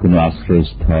 তারা কোনো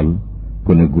আশ্রয়স্থল,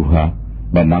 কোনো গুহা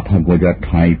বা মাথা গোঁজার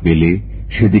ঠাঁই পেলে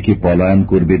সেদিকে পলায়ন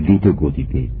করবে দ্রুত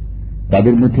গতিতে।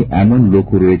 তাদের মধ্যে এমন লোক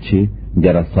রয়েছে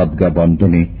যারা সদকা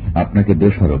বন্টনে আপনাকে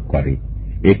দোষারোপ করে,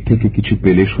 এর থেকে কিছু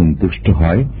পেলে সন্তুষ্ট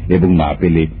হয় এবং না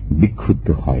পেলে বিক্ষুব্ধ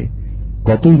হয়।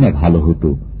 কতই না ভালো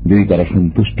হতো যদি তারা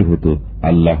সন্তুষ্ট হতো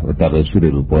আল্লাহ ও তার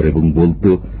রসুলের উপর এবং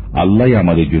বলতো আল্লাহই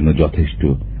আমাদের জন্য যথেষ্ট,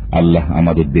 আল্লাহ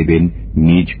আমাদের দেবেন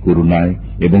নিজ করুণায়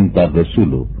এবং তার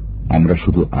রসুলও, আমরা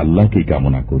শুধু আল্লাহকেই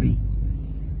কামনা করি।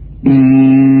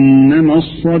 إنما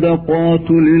الصدقات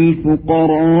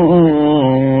للفقراء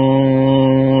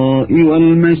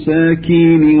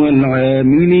والمساكين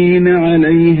والعاملين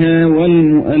عليها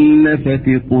والمؤلفة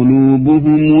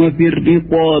قلوبهم وفي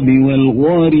الرقاب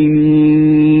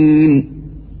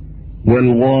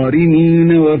والغارمين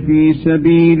وفي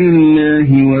سبيل الله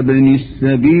وابن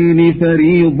السبيل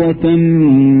فريضة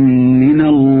من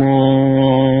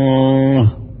الله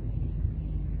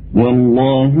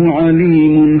والله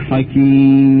عليم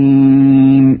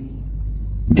حكيم।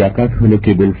 জাকাত হলো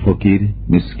কেবল ফকির,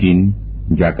 মিসকিন,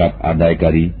 জাকাত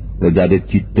আদায়কারী ও যাদের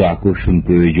চিত্ত আকর্ষণ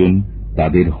প্রয়োজন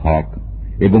তাদের হক,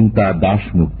 এবং তা দাস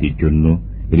মুক্তির জন্য,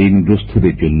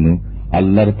 ঋণগ্রস্তদের জন্য,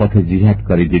 আল্লাহর পথে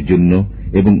জিহাদকারীদের জন্য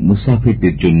এবং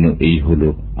মুসাফিরদের জন্য এই হল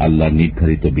আল্লাহর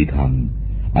নির্ধারিত বিধান।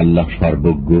 আল্লাহ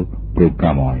সর্বজ্ঞ,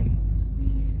 প্রজ্ঞাময়।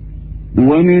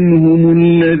 ومنهم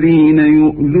الذين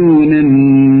يؤذون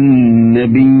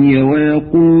النبي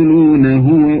ويقولون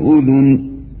هو أذن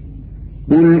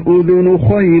قل أذن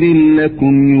خير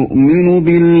لكم يؤمن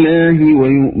بالله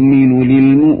ويؤمن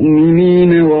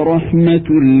للمؤمنين ورحمة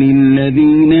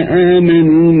للذين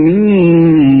آمنوا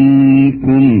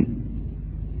منكم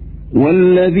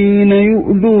والذين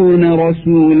يؤذون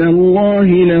رسول الله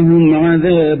لهم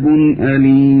عذاب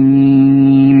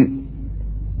أليم।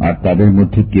 আর তাদের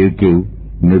মধ্যে কেউ কেউ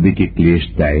নবীকে ক্লেশ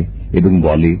দেয় এবং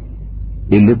বলে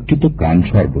এ লোকটি তো কান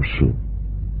সর্বস্ব।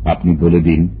 আপনি বলে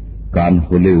দিন কান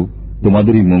হলেও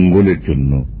তোমাদেরই মঙ্গলের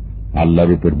জন্য,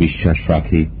 আল্লাহর উপর বিশ্বাস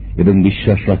রাখে এবং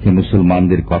বিশ্বাস রাখে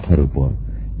মুসলমানদের কথার উপর।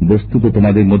 বস্তুত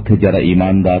তোমাদের মধ্যে যারা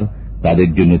ঈমানদার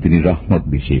তাদের জন্য তিনি রহমত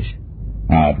বিশেষ,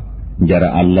 আর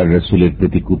যারা আল্লাহর রসুলের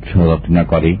প্রতি কুৎসা রচনা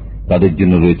করে তাদের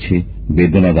জন্য রয়েছে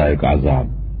বেদনাদায়ক আযাব।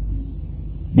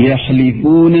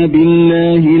 يحلفون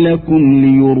بالله لكم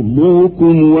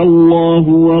ليرضوكم والله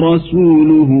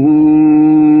ورسوله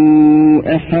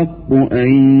أحق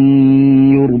أن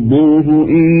يرضوه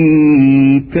إن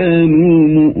كانوا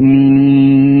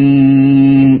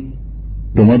مؤمنين।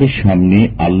 তোমাদের সামনে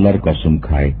আল্লাহর কসম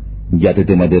খায় যাতে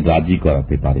তোমাদের রাজি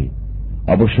করাতে পারে,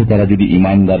 অবশ্য তারা যদি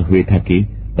ঈমানদার হয়ে থাকে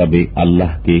তবে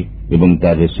আল্লাহকে এবং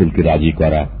তার রাসূলকে রাজি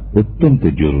করা অত্যন্ত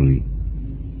জরুরি।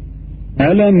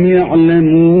 ألم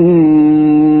يعلموا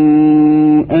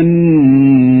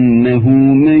أنه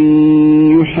من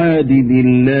يحادد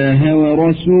الله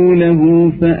ورسوله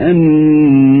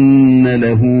فأن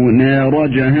له نار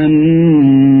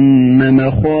جهنم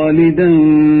خالدا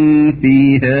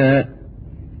فيها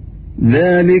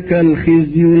ذلك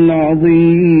الخزي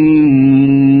العظيم।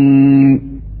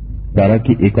 তারা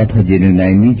কি একথা জেনে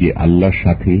নেয়নি যে আল্লাহর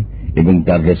সাথে এবং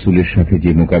তার রাসূলের সাথে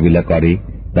যে মোকাবিলা করে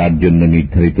তার জন্য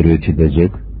নির্ধারিত রয়েছে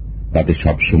দোজখ, তাতে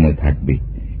সবসময় থাকবে।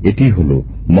 এটি হল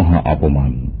মহা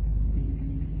অপমান।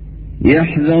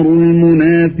 يحذر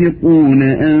المنافقون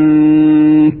أن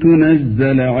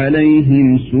تنزل عليهم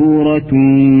سورة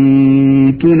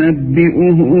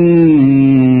تنبئهم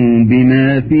بما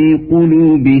في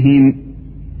قلوبهم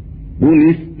قل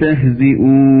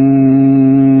استهزئوا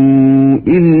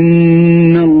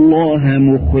إن الله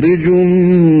مخرج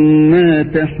ما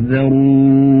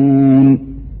تحذرون।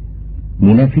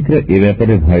 মুনাফিকরা এ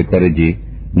ব্যাপারে ভয় করে যে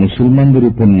মুসলমানদের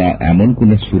উপর না এমন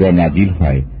কোন সূরা নাজিল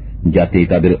হয় যাতে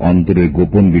তাদের অন্তরের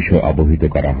গোপন বিষয় অবহিত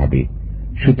করা হবে।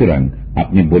 সুতরাং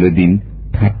আপনি বলে দিন,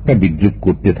 ঠাট্টা বিদ্রুপ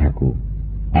করতে থাকো,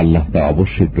 আল্লাহ তা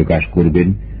অবশ্যই প্রকাশ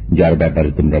করবেন যার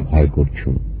ব্যাপারে তোমরা ভয় করছো।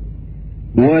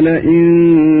 وَلَئِن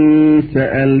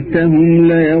سَأَلْتَهُمْ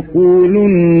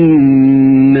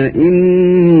لَيَقُولُنَّ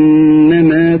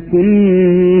إِنَّمَا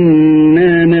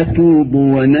كُنَّا نَخُوضُ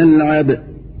وَنَلْعَبُ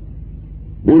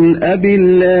قُلْ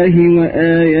أَبِاللَّهِ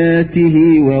وَآيَاتِهِ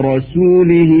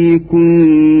وَرَسُولِهِ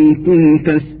كُنتُمْ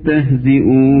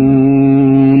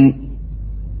تَسْتَهْزِئُونَ।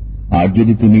 আর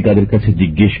যদি তুমি তাদের কাছে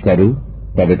জিজ্ঞেস করো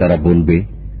তবে তারা বলবে,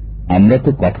 আমরা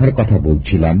তো কথার কথা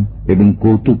বলছিলাম এবং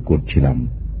কৌতুক করছিলাম।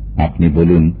 আপনি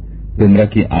বলুন, তোমরা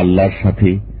কি আল্লাহর সাথে,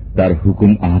 তার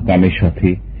হুকুম আহকামের সাথে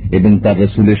এবং তার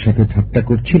রাসূলের সাথে ঠাট্টা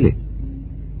করছিলে?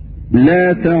 لا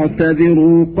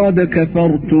تعتذروا قد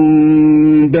كفرتم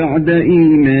بعد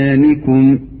إيمانكم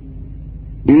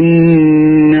إن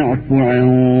نعف عن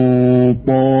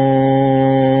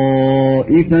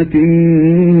طائفة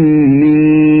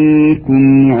منكم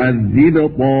نعذب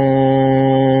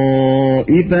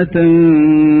طائفة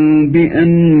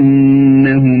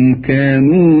بأنهم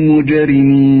كانوا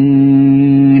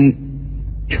مجرمين।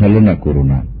 ছলনা করো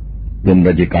না,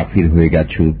 তোমরা যে কাফির হয়ে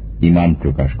গেছো ঈমান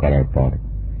প্রকাশ করার পর।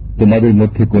 তোমাদের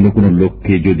মধ্যে কোন কোন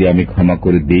লোককে যদি আমি ক্ষমা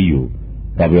করে দেইও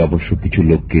তবে অবশ্য কিছু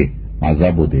লোককে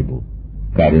আযাবও দেব,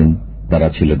 কারণ তারা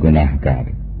ছিল গুনাহগার।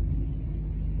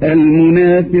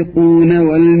 المنافقون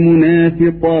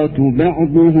والمنافقات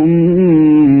بعضهم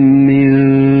من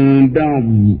بعض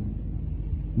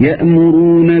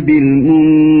يأمرون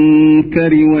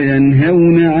بالمنكر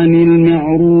وينهون عن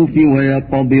المعروف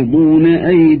ويقبضون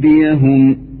أيديهم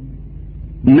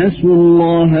نسوا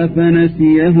الله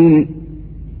فنسيهم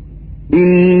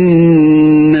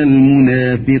إن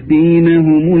المنافقين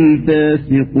هم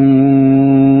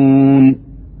الفاسقون।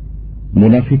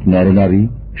 মুনাফিক নরনারী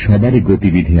সবারই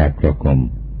গতিবিধি একরকম,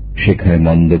 সেখানে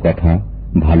মন্দ কথা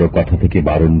ভালো কথা থেকে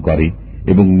বারণ করে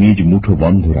এবং নিজ মুঠো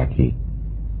বন্ধ রাখে।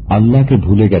 আল্লাহকে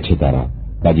ভুলে গেছে তারা,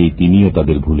 কাজেই তিনিও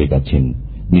তাদের ভুলে গেছেন।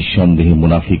 নিঃসন্দেহে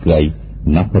মুনাফিকরাই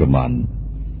নাফরমান।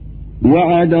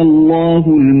 وعد الله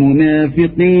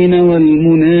المنافقين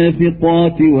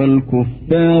والمنافقات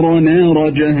والكفار نار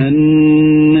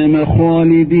جهنم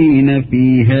خالدين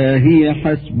فيها هي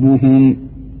حسبهم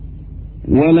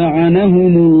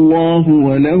ولعنهم الله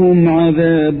ولهم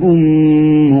عذاب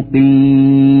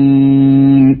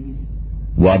مقيم।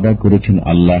 ওয়াদা করেছেন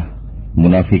আল্লাহ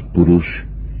মুনাফিক পুরুষ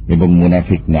এবং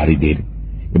মুনাফিক নারীদের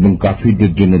এবং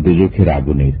কাফিরদের জন্য দোজখের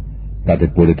আগুনের, তাতে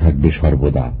পড়ে থাকবে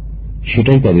সর্বদা,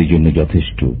 সেটাই তাদের জন্য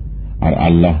যথেষ্ট। আর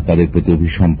আল্লাহ তাদের প্রতি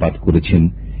অভিসম্পাত করেছেন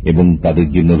এবং তাদের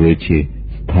জন্য রয়েছে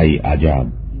স্থায়ী আযাব।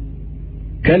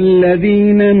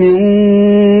 كالذين من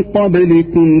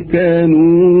قبلكم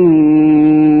كانوا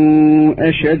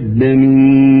أشد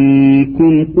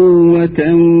منكم قوة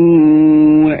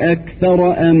وأكثر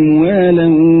أموالا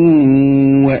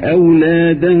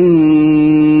وأولادا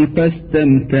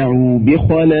فاستمتعوا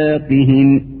بخلاقهم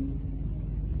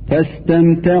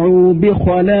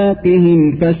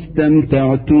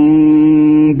فاستمتعتم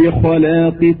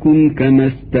بخلاقكم كما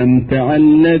استمتع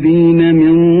الذين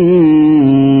من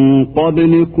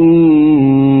قبلكم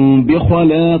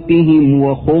بخلاقهم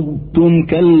وخضتم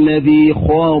كالذي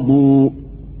خاضوا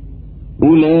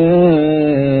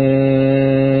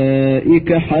أولئك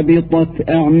حبطت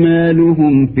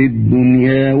أعمالهم في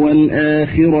الدنيا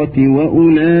والآخرة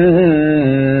وأولئك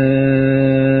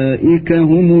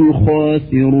هم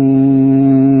الخاسرون।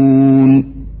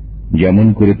 যেমন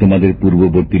করে তোমাদের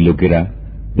পূর্ববর্তী লোকেরা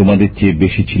তোমাদের চেয়ে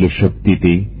বেশি ছিল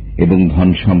শক্তিতে এবং ধন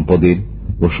সম্পদের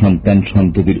ও সন্তান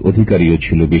সন্ততির অধিকারীও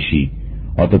ছিল বেশি,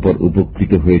 অতঃপর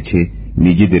উপকৃত হয়েছে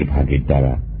নিজেদের ভাগের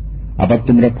দ্বারা। আবার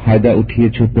তোমরা ফায়দা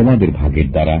উঠিয়েছ তোমাদের ভাগের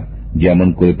দ্বারা, যেমন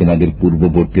করে তোমাদের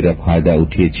পূর্ববর্তীরা ফায়দা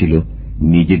উঠিয়েছিল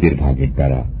নিজেদের ভাগের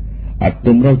দ্বারা। আর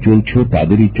তোমরাও চলছ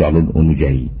তাদেরই চলন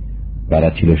অনুযায়ী। তারা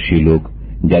ছিল সে লোক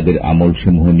যাদের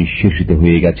আমলসমূহ নিঃশেষিত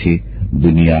হয়ে গেছে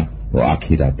দুনিয়া ও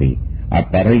আখিরাতে, আর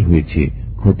তারাই হয়েছে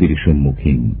ক্ষতির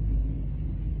সম্মুখীন।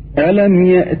 ألم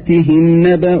يأتهم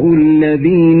نبأ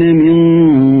الذين من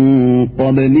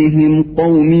قبلهم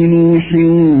قوم نوح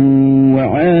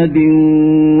وعاد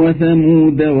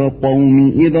وثمود وقوم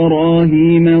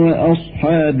إبراهيم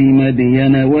وأصحاب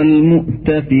مدين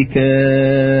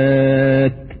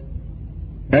والمؤتفكات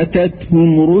أتتهم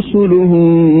رسلهم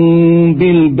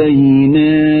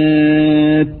بالبينات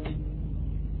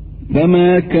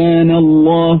فما كان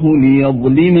الله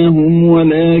ليظلمهم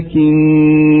ولكن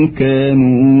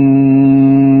كانوا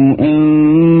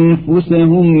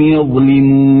أنفسهم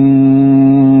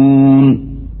يظلمون।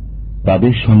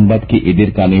 তাদের সংবাদ কি এদের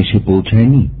কানে এসে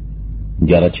পৌঁছায়নি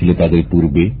যারা ছিল তাদের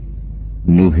পূর্বে,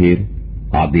 নূহের,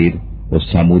 আদের ও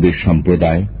সামুদের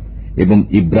সম্প্রদায় এবং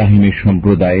ইব্রাহিমের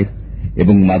সম্প্রদায়ের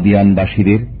এবং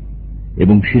মাদিয়ানবাসীদের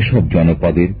এবং সেসব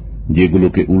জনপদের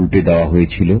যেগুলোকে উল্টে দেওয়া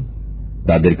হয়েছিল?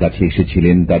 তাদের কাছে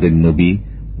এসেছিলেন তাদের নবী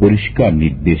পরিষ্কার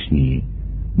নির্দেশ নিয়ে।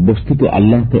 বস্তুত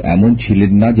আল্লাহ তো এমন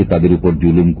ছিলেন না যে তাদের উপর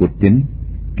জুলুম করতেন,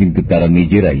 কিন্তু তারা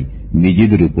নিজেরাই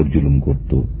নিজেদের উপর জুলুম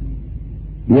করত।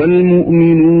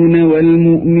 والمؤمنون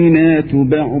والمؤمنات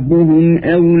بعضهم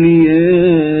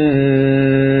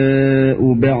أولياء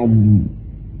بعض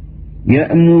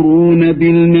يأمرون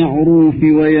بالمعروف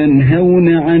وينهون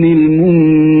عن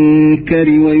المنكر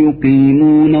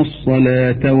ويقيمون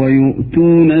الصلاة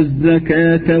ويؤتون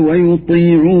الزكاة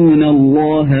ويطيعون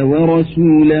الله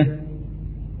ورسوله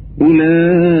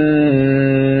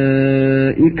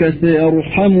أولئك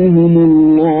سيرحمهم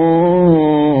الله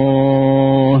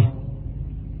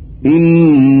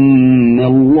إن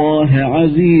الله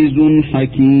عزيز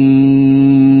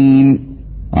حكيم।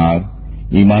 আর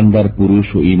ঈমানদার পুরুষ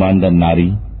ও ঈমানদার নারী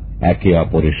একে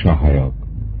অপরের সহায়ক।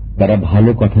 তারা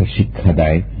ভালো কথার শিক্ষা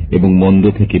দেয় এবং মন্দ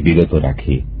থেকে বিরত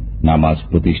রাখে, নামাজ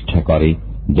প্রতিষ্ঠা করে,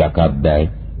 যাকাত দেয়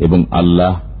এবং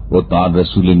আল্লাহ ও তাঁর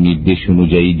রাসূলের নির্দেশ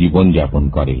অনুযায়ী জীবন যাপন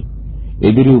করে।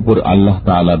 এদের উপর আল্লাহ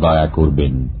তাআলা দয়া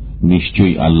করবেন।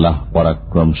 নিশ্চয়ই আল্লাহ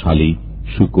পরাক্রমশালী,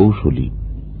 সুকৌশলী।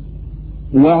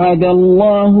 وعد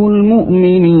الله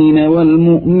المؤمنين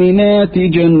والمؤمنات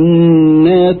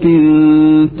جنات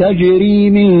تجري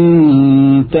من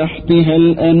تحتها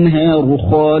الأنهار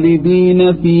خالدين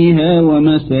فيها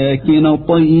ومساكن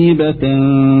طيبة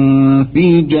في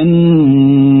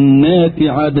جنات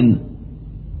عدن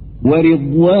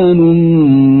ورضوان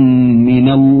من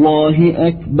الله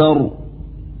أكبر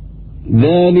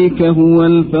ذلك هو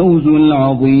الفوز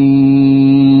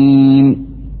العظيم।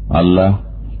 আল্লাহ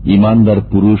ঈমানদার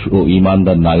পুরুষ ও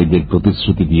ঈমানদার নারীদের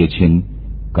প্রতিশ্রুতি দিয়েছেন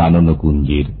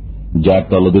কাননকুঞ্জের, যার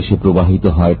তলদেশে প্রবাহিত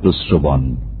হয় প্রস্রবণ।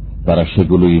 তারা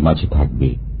সেগুলোই মাঝে থাকবে,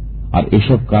 আর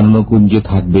এসব কাননকুঞ্জে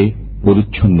থাকবে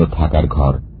পরিচ্ছন্ন থাকার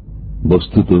ঘর।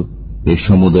 বস্তুত এ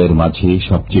সমুদায়ের মাঝে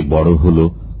সবচেয়ে বড় হল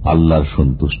আল্লাহর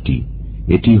সন্তুষ্টি।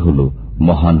 এটি হল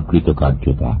মহান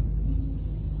কৃতকার্যতা।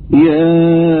 يا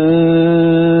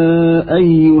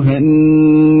أيها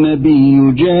النبي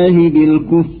جاهد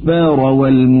الكفار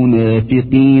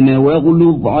والمنافقين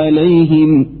واغلظ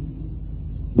عليهم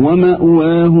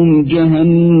ومأواهم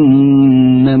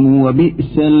جهنم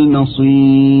وبئس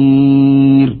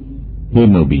المصير। হে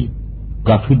নবী,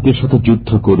 কাফিরদের সাথে যুদ্ধ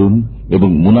করুন এবং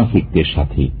মুনাফিকদের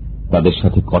সাথে তাদের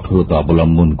সাথে কঠোরতা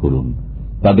অবলম্বন করুন।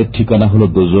 তাদের ঠিকানা হল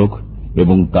দোজখ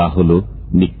এবং তা হল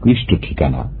নিকৃষ্ট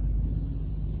ঠিকানা।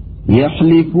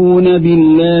 يحلفون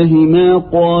بالله ما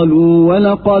قالوا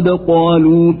ولقد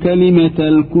قالوا كلمة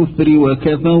الكفر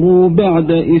وكفروا بعد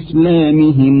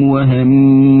إسلامهم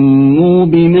وهموا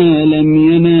بما لم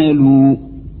ينالوا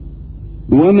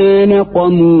وما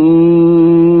نقموا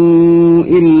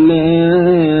إلا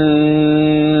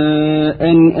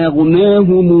أن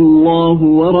أغناهم الله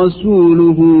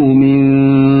ورسوله من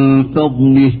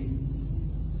فضله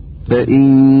فإن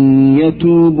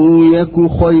يتوبوا يك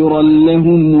خيرا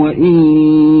لهم وإن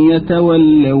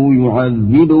يتولوا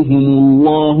يعذبهم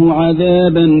الله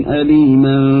عذابا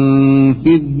أليما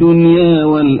في الدنيا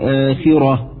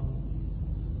والآخرة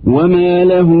وما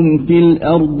لهم في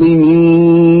الأرض من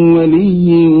ولي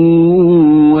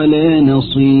ولا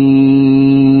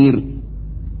نصير।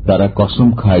 তারা কসম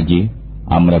খায় যে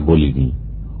আমরা বলিনি,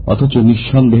 অথচ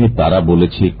নিঃসন্দেহে তারা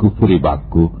বলেছে কুফরি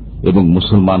বাক্য এবং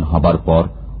মুসলমান হবার পর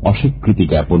অস্বীকৃতি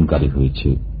জ্ঞাপনকারী হয়েছে।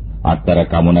 আর তারা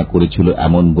কামনা করেছিল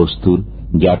এমন বস্তুর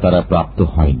যা তারা প্রাপ্ত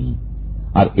হয়নি।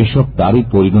 আর এসব তারই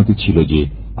পরিণতি ছিল যে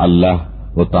আল্লাহ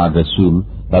ও তাঁর রাসূল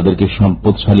তাদেরকে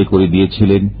সম্পদশালী করে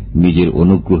দিয়েছিলেন নিজের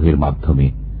অনুগ্রহের মাধ্যমে।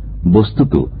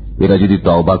 বস্তুত এরা যদি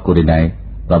তওবা করে নেয়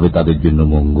তবে তাদের জন্য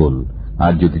মঙ্গল,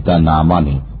 আর যদি তা না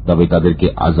মানে তবে তাদেরকে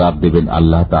আযাব দেবেন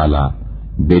আল্লাহ তাআলা,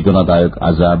 বেদনাদায়ক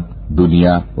আযাব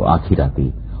দুনিয়া ও আখিরাতে।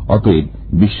 অতএব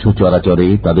বিশ্ব চরাচরে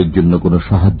তাদের জন্য কোনো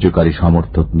সাহায্যকারী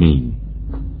সমর্থক নেই।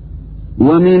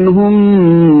 ومنهم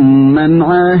من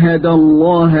عاهد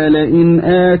الله لئن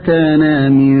آتانا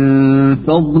من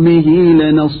فضله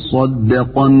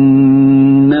لنصدقن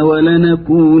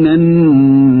ولنكونن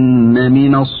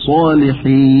من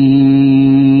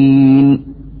الصالحين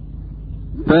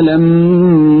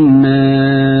فلما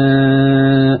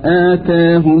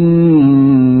آتاهم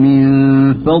من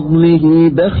فضله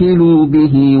بخلوا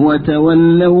به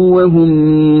وتولوا وهم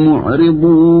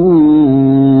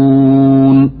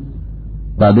معرضون।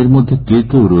 তাদের মধ্যে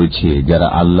কেউ রয়েছে যারা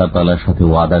আল্লাহ তাআলার সাথে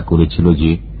ওয়াদা করেছিল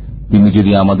যে তিনি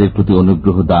যদি আমাদের প্রতি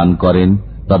অনুগ্রহ দান করেন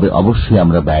তবে অবশ্যই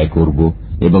আমরা ব্যয় করব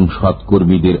এবং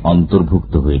সৎকর্মীদের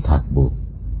অন্তর্ভুক্ত হয়ে থাকব।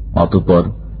 অতঃপর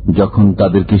যখন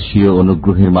তাদেরকে স্বীয়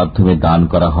অনুগ্রহের মাধ্যমে দান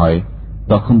করা হয়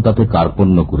তখন তাতে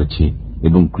কার্পণ্য করেছে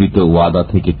এবং কৃত ওয়াদা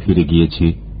থেকে ফিরে গিয়েছে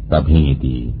তা ভেঙে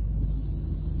দিয়ে।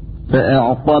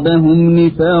 فأعقبهم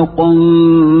نفاقا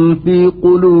في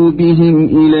قلوبهم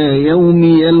إلى يوم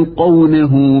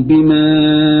يلقونه بما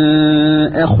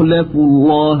أخلفوا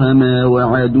الله ما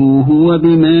وعدوه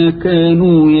وبما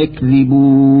كانوا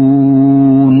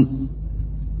يكذبون।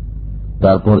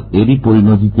 তারপর এরই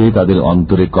পরিণতিতে তাদের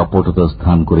অন্তরে কপটতা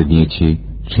স্থান করে নিয়েছে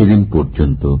সেদিন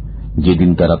পর্যন্ত যেদিন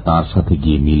তারা তাঁর সাথে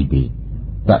গিয়ে মিলবে।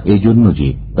 তা এজন্য যে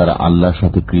তারা আল্লাহর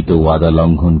সাথে কৃত ওয়াদা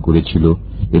লঙ্ঘন করেছিল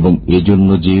এবং এজন্য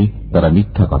যে তারা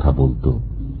মিথ্যা কথা বলত।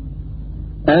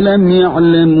 ألم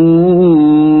يعلموا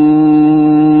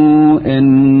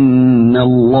أن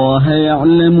الله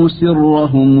يعلم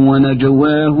سرهم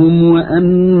ونجواهم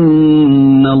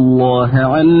وأن الله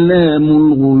علام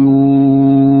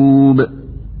الغيوب।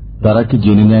 তারা কি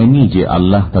জেনে নেয়নি যে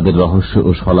আল্লাহ তাদের রহস্য ও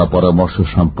সলা পরামর্শ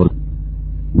সম্পর্কে।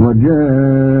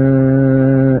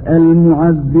 وجاء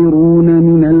المعذرون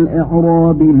من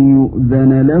الأعراب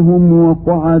ليؤذن لهم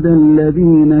وقعد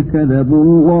الذين كذبوا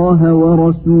الله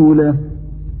ورسوله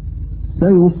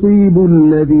سيصيب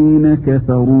الذين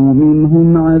كفروا منهم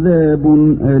عذاب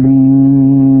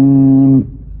أليم।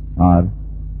 আর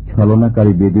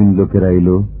ছলনাকারী বেদিন লোকেরা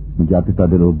এলো যাতে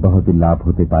তাদের অব্যাহতি লাভ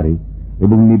হতে পারে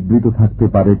এবং নিবৃত থাকতে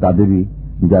পারে তাদেরই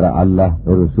যারা আল্লাহ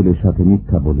ও রাসূলের সাথে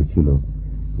মিথ্যা বলেছিল।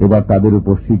 এবার তাদের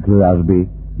উপর শীঘ্রই আসবে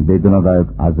বেদনাদায়ক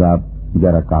আযাব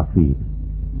যারা কাফির।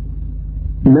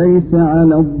 ليس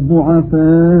على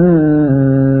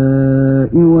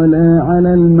الضعفاء ولا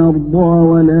على المرضى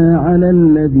ولا على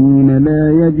الذين لا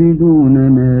يجدون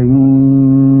ما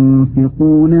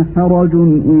ينفقون حرج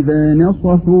إذا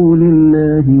نصحوا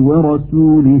لله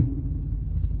ورسوله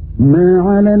ما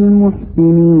على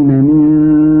المحسنين من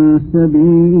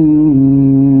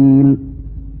سبيل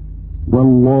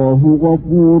والله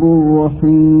غفور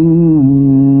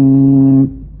رحيم।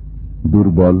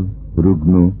 দুর্বল,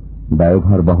 রুগ্ন,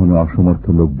 দায়ভার বহনে অসমর্থ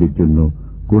লোকদের জন্য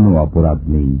কোনো অপরাধ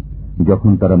নেই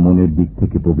যখন তারা মনের দিক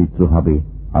থেকে পবিত্র হবে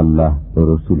আল্লাহ ও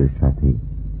রাসূলের সাথে।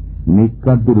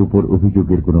 নেককারদের উপর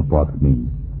অভিযোগের কোনো পথ নেই,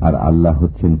 আর আল্লাহ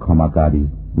হচ্ছেন ক্ষমাকারী,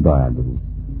 দয়ালু।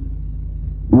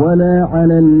 ولا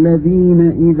على الذين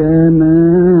إذا ما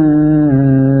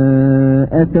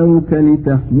أتوك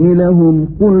لتحملهم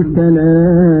قلت لا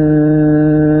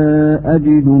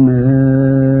أجد ما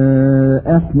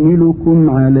أحملكم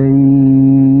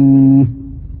عليه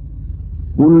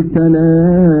قلت لا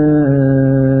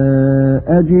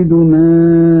أجد ما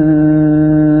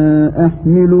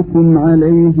أحملكم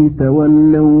عليه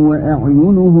تولوا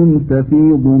وأعينهم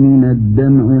تفيض من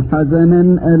الدمع حزنا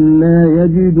ألا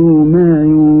يجدوا ما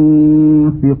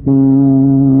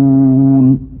ينفقون।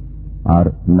 আর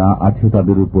না আছে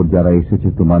তাদের উপর যারা এসেছে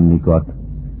তোমার নিকট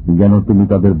যেন তুমি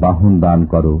তাদের বাহন দান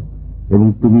করো, এবং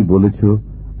তুমি বলেছ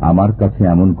আমার কাছে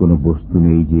এমন কোন বস্তু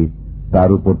নেই যে তার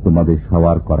উপর তোমাদের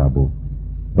সওয়ার করাবো।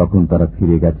 তখন তারা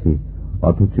ফিরে গেছে,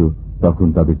 অথচ তখন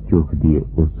তাদের চোখ দিয়ে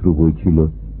অশ্রু বইছিল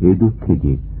এ দুঃখে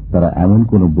যে তারা এমন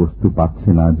কোন বস্তু পাচ্ছে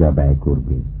না যা ব্যয়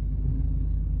করবে।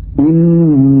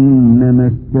 إنما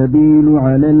السبيل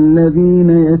على الذين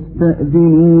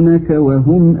يستأذنونك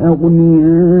وهم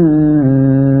أغنياء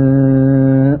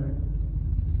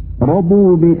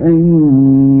رضوا بأن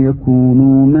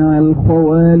يكونوا مع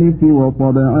الخوالف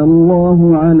وطبع الله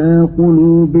على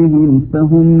قلوبهم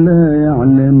فهم لا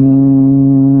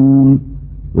يعلمون।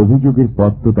 অভিযোগের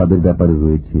পথ তো তাদের ব্যাপারে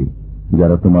রয়েছে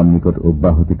যারা তোমার নিকট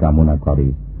অব্যাহতি কামনা করে,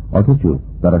 অথচ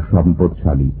তারা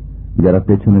সম্পদশালী, যারা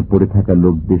পেছনে পড়ে থাকা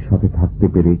লোকদের সাথে থাকতে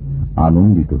পেরে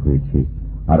আনন্দিত হয়েছে।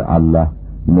 আর আল্লাহ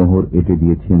মোহর এঁটে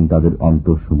দিয়েছেন তাদের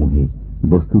অন্তরসমূহে,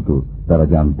 বস্তুত তারা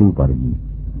জানতেও পারেনি।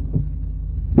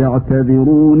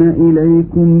 يعتذرون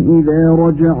إليكم إذا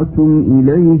رجعتم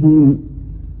إليهم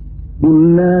قل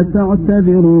لا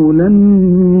تعتذروا لن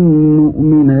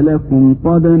نؤمن لكم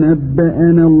قد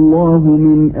نبأنا الله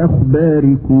من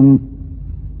أخباركم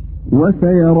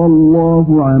وسيرى الله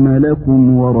عملكم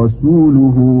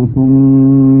ورسوله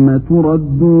ثم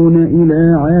تردون إلى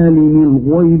عالم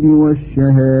الغيب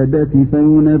والشهادة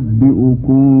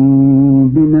فينبئكم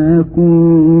بما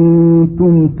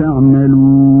كنتم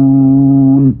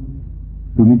تعملون।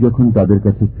 তুমি যখন তাদের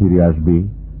কাছে ফিরে আসবে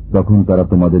তখন তারা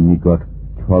তোমাদের নিকট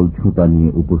ছল ছুতা নিয়ে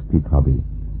উপস্থিত হবে।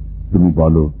 তুমি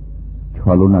বলো,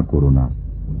 ছলনা করো না,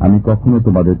 আমি কখনো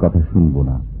তোমাদের কথা শুনব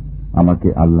না। আমাকে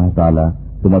আল্লাহ তাআলা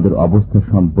তোমাদের অবস্থা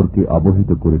সম্পর্কে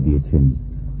অবহিত করে দিয়েছেন,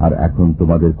 আর এখন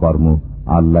তোমাদের কর্ম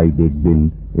আল্লাহই দেখবেন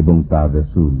এবং তার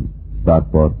রাসূল।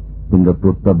 তারপর তোমরা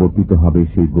প্রত্যাবর্তিত হবে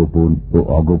সেই গোপন ও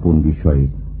অগোপন বিষয়ে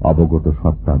অবগত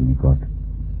সত্তার নিকট।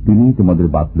 তিনিই তোমাদের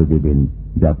বাতলে দেবেন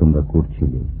যা তোমরা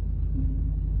করছিলে।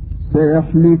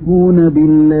 سيحلفون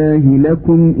بالله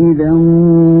لكم إذا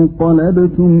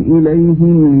انقلبتم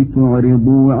إليهم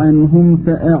لتعرضوا عنهم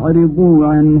فأعرضوا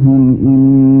عنهم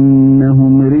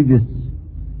إنهم رجس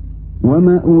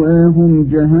ومأواهم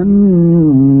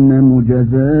جهنم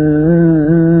جزاء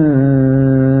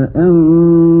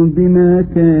بما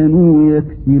كانوا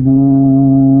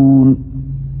يكسبون।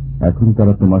 এখন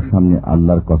তারা তোমার সামনে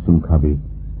আল্লাহর কসম খাবে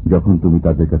যখন তুমি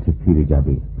তাদের কাছে ফিরে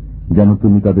যাবে, যেন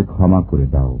তুমি তাদের ক্ষমা করে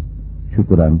দাও।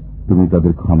 সুতরাং তুমি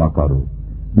তাদের ক্ষমা করো।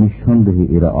 নিঃসন্দেহে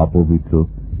এরা অপবিত্র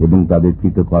এবং তাদের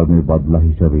কৃতকর্মের বদলা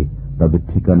হিসাবে তাদের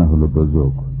ঠিকানা হল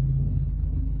দোজখ।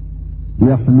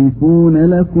 يحلفون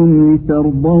لكم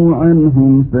لترضوا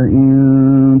عنهم فإن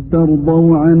ترضوا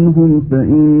عنهم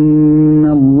فإن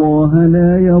الله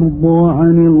لا يرضى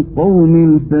عن القوم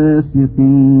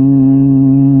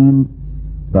الفاسقين।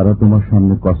 তারা তোমার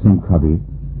সামনে কসম খাবে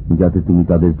যাতে তুমি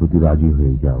তাদের প্রতি রাজি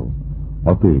হয়ে যাও।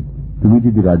 অতএব তুমি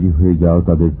যদি রাজি হয়ে যাও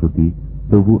তাদের প্রতি,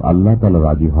 তবু আল্লাহ তাআলা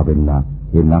রাজি হবেন না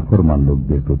এ নাফরমান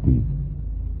লোকদের প্রতি।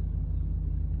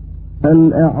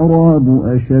 الأعراب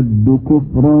أشد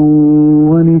كفرا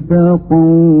ونفاقا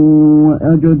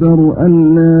وأجدر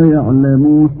ألا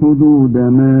يعلموا حدود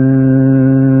ما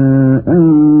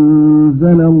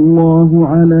أنزل الله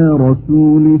على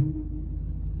رسوله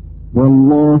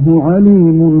والله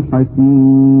عليم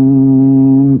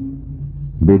حكيم।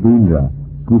 বেদুইনরা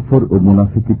কুফর ও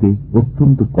মুনাফিকিতে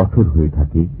অত্যন্ত কঠোর হয়ে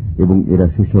থাকে এবং এরা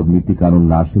সেসব নীতি কানুন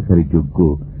না শেখারই যোগ্য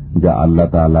যা আল্লাহ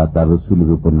তাআলা তার রাসূলের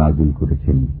উপর নাযিল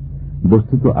করেছেন।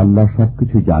 বস্তুত আল্লাহ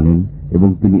সবকিছু জানেন এবং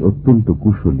তিনি অত্যন্ত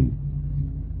কুশলী।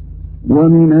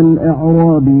 ومن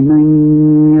الأعراب من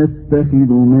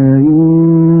يتخذ ما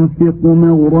ينفق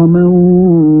مغرما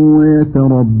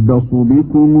ويتربص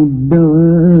بكم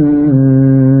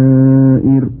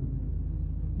الدوائر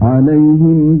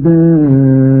عليهم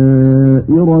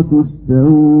دائرة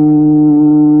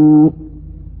السوء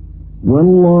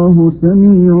والله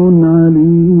سميع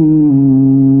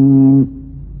عليم।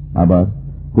 আবার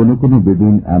কোন কোন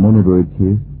বেদুইন এমনও রয়েছে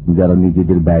যারা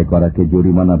নিজেদের ব্যয় করাকে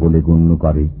জরিমানা বলে গণ্য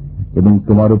করে এবং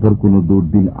তোমার উপর কোন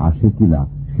দুর্দিন আসে কিনা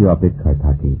সে অপেক্ষায়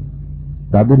থাকে।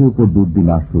 তাদের উপর দুর্দিন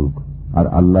আসুক, আর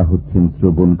আল্লাহ হচ্ছেন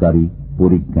শ্রবণকারী,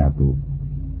 পরিজ্ঞাত।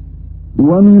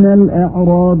 ومن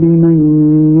الأعراب من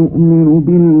يؤمن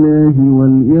بالله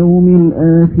واليوم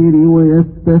الآخر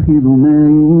ويتخذ ما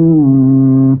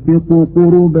ينفق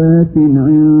قربات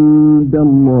عند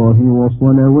الله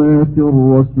وصلوات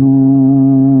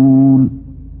الرسول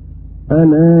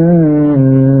ألا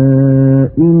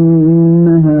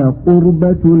إنها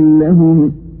قربة لهم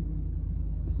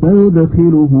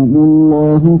سيدخلهم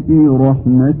الله في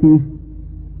رحمته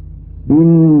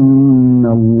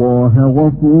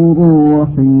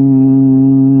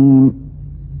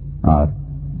আর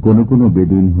কোন কোন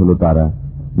বেদুইন হল তারা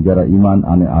যারা ঈমান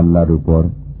আনে আল্লাহর উপর,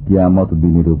 কিয়ামত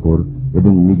দিনের উপর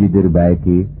এবং নিজেদের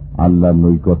ব্যয়কে আল্লাহর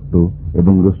নৈকট্য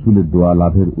এবং রাসূলের দোয়া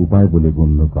লাভের উপায় বলে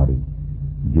গণ্য করে,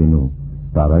 যেন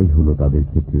তারাই হল তাদের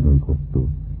ক্ষেত্রে নৈকট্য।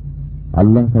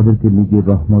 আল্লাহ তাদেরকে নিজের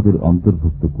রহমতের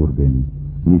অন্তর্ভুক্ত করবেন।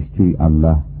 নিশ্চয়ই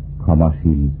আল্লাহ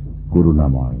ক্ষমাশীল,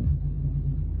 করুণাময়।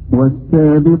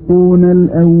 والسابقون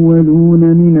الأولون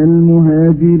من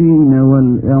المهاجرين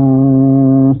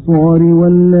والأنصار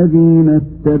والذين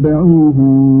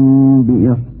اتبعوهم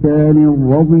بإحسان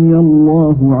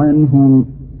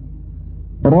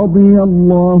رضي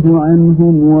الله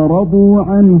عنهم ورضوا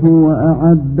عنه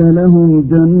وأعد لهم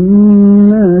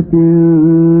جنات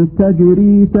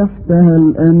تجري تحتها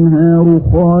الأنهار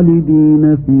خالدين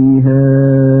فيها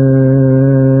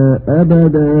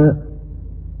أبدا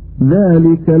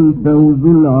ذلك الفوز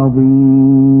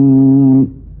العظيم।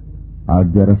 আর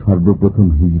যারা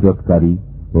সর্বপ্রথম হিজরতকারী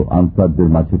ও আনসারদের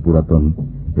মাঝে পুরাতন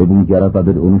এবং যারা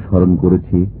তাদের অনুসরণ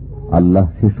করেছে, আল্লাহ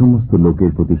সে সমস্ত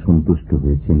লোকের প্রতি সন্তুষ্ট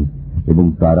হয়েছেন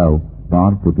এবং তারাও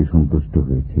তাঁর প্রতি সন্তুষ্ট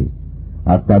হয়েছে।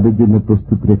 আর তাদের জন্য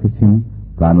প্রস্তুত রেখেছেন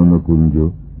কানন কুঞ্জ,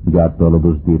 যার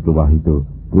তলদেশ দিয়ে প্রবাহিত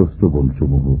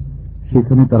প্রস্থবনসমূহ।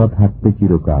 সেখানে তারা থাকবে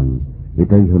চিরকাল।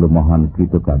 এটাই হল মহান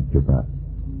কৃতকার্যতা।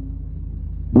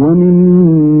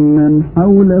 وممن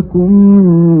حولكم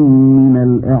من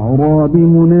الأعراب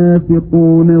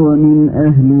منافقون ومن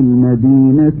أهل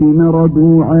المدينة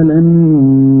مردوا على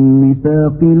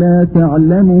النفاق لا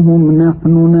تعلمهم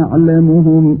نحن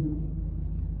نعلمهم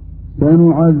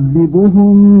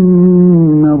سنعذبهم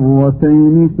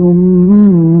مرتين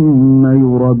ثم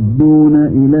يردون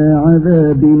إلى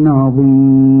عذاب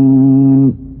عظيم।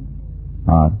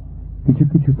 আর কিছু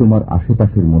কিছু তোমার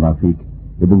আশেপাশের মুনাফিক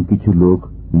এবং কিছু লোক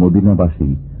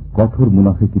মদিনাবাসী কঠোর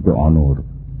মুনাফিকিতে অনড়।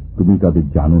 তুমি তাদের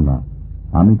জানো না,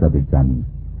 আমি তাদের জানি।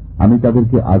 আমি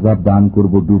তাদেরকে আযাব দান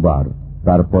করব দুবার,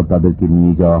 তারপর তাদেরকে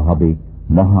নিয়ে যাওয়া হবে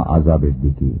মহা আযাবের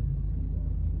দিকে।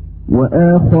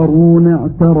 وآخرون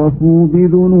اعترفوا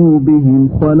بذنوبهم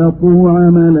خلقوا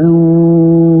عملا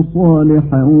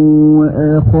صالحا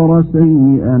وآخر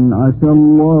سيئا عسى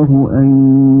الله أن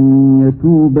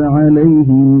يتوب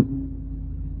عليهم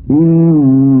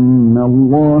إن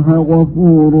الله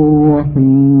غفور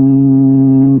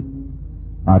رحيم।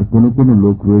 আর কোন কোন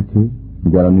লোক রয়েছে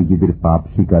যারা নিজেদের পাপ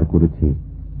স্বীকার করেছে,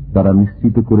 তারা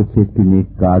নিশ্চিত করেছে একটি নেক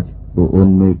কাজ ও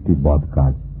অন্য একটি বদ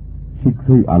কাজ।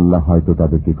 শীঘ্রই আল্লাহ হয়তো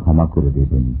তাদেরকে ক্ষমা করে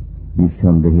দেবেন।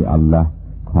 নিঃসন্দেহে আল্লাহ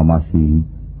ক্ষমাশীল,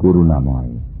 করুণাময়।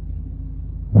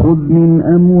 خذ من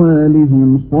أموالهم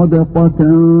صدقة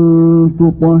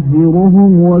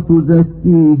تطهرهم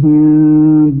وتزكيهم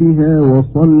بها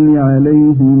وصل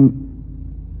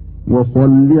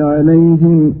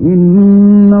عليهم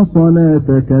إن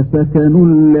صلاتك سكن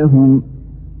لهم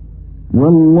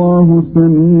والله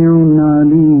سميع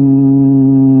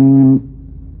عليم।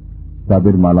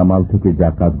 তাদের মালামাল থেকে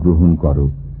যাকাত গ্রহণ করো,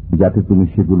 যাতে তুমি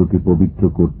সেগুলোকে পবিত্র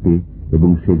করতে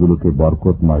এবং সেগুলোকে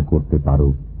বরকতময় করতে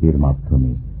পারো এর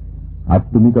মাধ্যমে। আর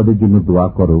তুমি তাদের জন্য দোয়া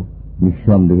করো,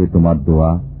 নিঃসন্দেহে তোমার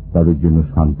দোয়া তাদের জন্য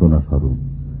সান্ত্বনা স্বরূপ।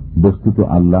 বস্তুত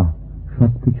আল্লাহ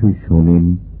সবকিছুই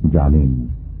শোনেন, জানেন।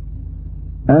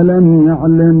 ألم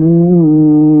يعلموا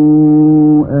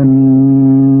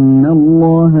أن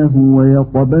الله هو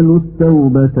يقبل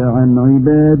التوبة عن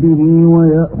عباده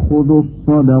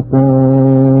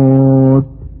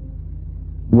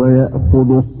ويأخذ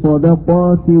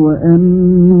الصدقات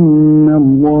وأن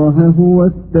الله هو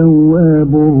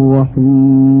التواب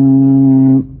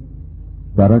الرحيم।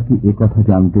 তারা কি একথা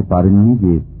জানতে পারেননি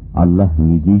যে আল্লাহ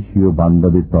নিজেই স্বীয়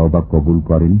বান্দাদের তওবা কবুল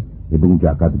করেন এবং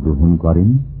যাকাত গ্রহণ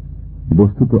করেন?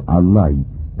 বস্তুত আল্লাহই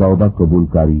তওবা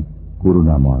কবুলকারী,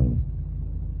 করুণাময়।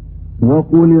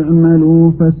 وقل اعملوا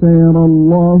فسيرى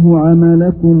الله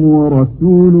عملكم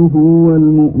ورسوله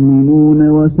والمؤمنون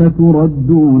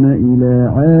وستردون إلى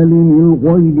عالم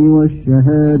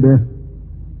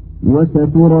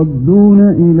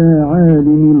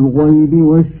الغيب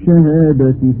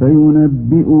والشهادة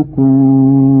فينبئكم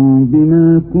بما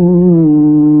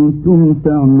كنتم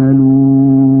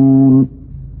تعملون।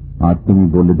 আর তুমি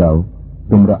বলে দাও,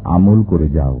 তোমরা আমল করে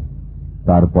যাও,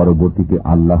 তার পরবর্তীতে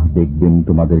আল্লাহ দেখবেন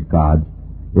তোমাদের কাজ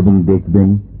এবং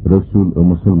দেখবেন রসুল ও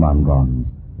মুসলমানগণ।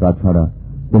 তাছাড়া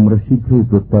তোমরা শীঘ্রই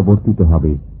প্রত্যাবর্তিত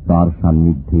হবে তাঁর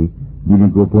সান্নিধ্যে, যিনি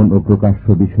গোপন ও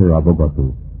প্রকাশ্য বিষয়ে অবগত।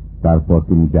 তারপর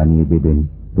তিনি জানিয়ে দেবেন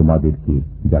তোমাদেরকে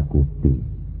যা করতে।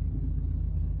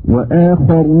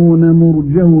 وآخرون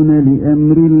مرجون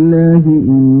لأمر الله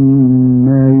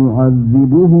إما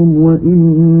يعذبهم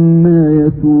وإما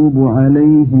يتوب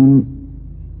عليهم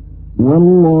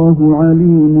والله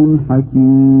عليم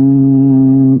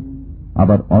حكيم।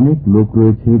 আবার অনেক লোক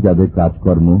রয়েছে যাদের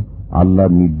কাজকর্ম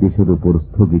আল্লাহর নির্দেশের উপর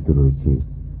স্থগিত রয়েছে।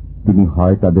 তিনি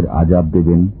হয় তাদের আযাব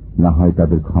দেবেন, না হয়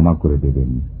তাদের ক্ষমা করে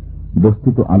দেবেন।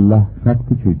 বস্তুত আল্লাহ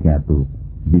সবকিছুই জ্ঞাত,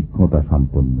 বিজ্ঞতা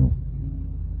সম্পন্ন।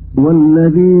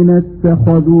 والذين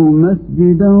اتخذوا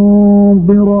مسجدا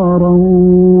ضرارا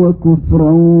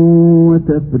وكفرا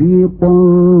وتفريقا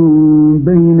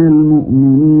بين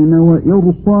المؤمنين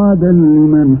وإرصادا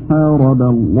لمن حارب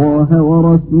الله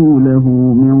ورسوله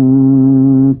من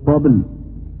قبل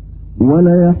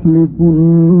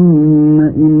وليحلفن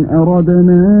إن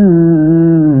أردنا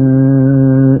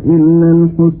إلا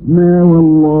الحسنى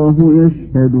والله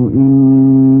يشهد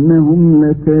إنهم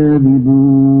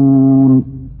لكاذبون।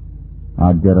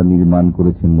 আর যারা নির্মাণ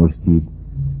করেছেন মসজিদ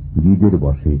ঈদের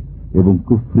বসে এবং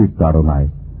কুফরির তাড়নায়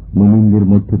মুমিনদের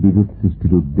মধ্যে বিরোধ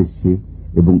সৃষ্টির উদ্দেশ্যে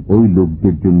এবং ওই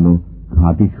লোকদের জন্য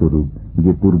ঘাঁটি স্বরূপ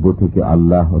যে পূর্ব থেকে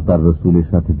আল্লাহ ও তার রসুলের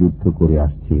সাথে যুদ্ধ করে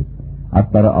আসছে, আর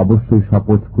তারা অবশ্যই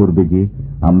শপথ করবে যে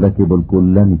আমরা কেবল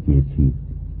কল্যাণই চেয়েছি,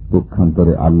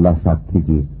 পক্ষান্তরে আল্লাহ সাক্ষী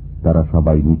যে তারা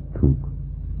সবাই মিথ্যুক।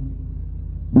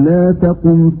 لا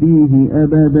تقم فيه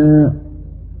أبدا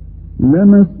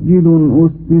لمسجد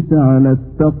أسس على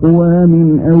التقوى من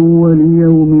أول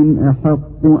يوم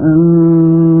أحق أن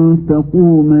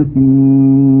تقوم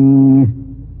فيه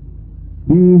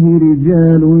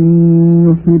رجال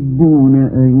يحبون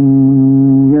أن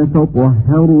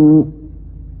يتطهروا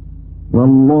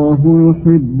والله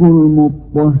يحب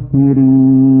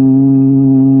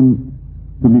المطهرين।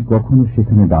 তুমি কখনো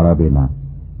সেখানে দাঁড়াবে না,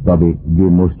 তবে যে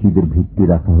মসজিদের ভিত্তি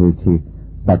রাখা হয়েছে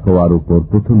তাকওয়ার উপর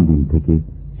প্রথম দিন থেকে,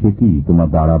 সেটি তোমার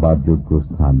দাঁড়াবার যোগ্য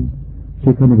স্থান।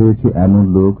 সেখানে রয়েছে এমন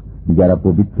লোক যারা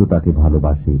পবিত্রতাকে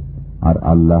ভালোবাসে, আর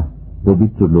আল্লাহ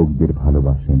পবিত্র লোকদের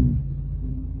ভালোবাসেন।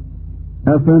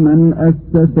 أفمن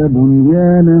أسس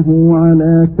بنيانه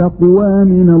على تقوى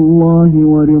من الله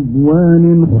ورضوان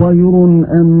خير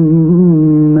أم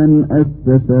من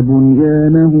أسس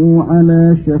بنيانه على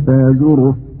شفا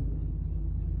جرف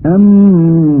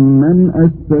أَمَّنْ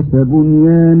أَسَّسَ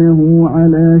بُنْيَانَهُ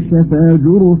عَلَى شَفَا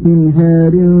جُرُفٍ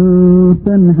هَارٍ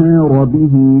فَانْهَارَ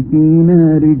بِهِ فِي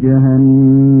نَارِ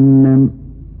جَهَنَّمَ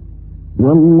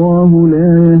وَاللَّهُ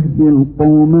لَا يَهْدِي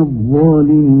الْقَوْمَ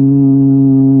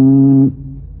الظَّالِمِينَ।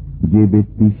 যে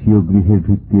ব্যক্তি স্বীয় গৃহের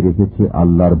ভিত্তি রেখেছে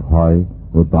আল্লাহর ভয়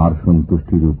ও তাঁর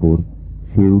সন্তুষ্টির উপর,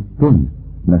 সে উত্তম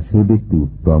না সে ব্যক্তি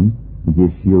উত্তম যে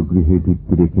স্বীয় গৃহের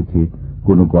ভিত্তি রেখেছে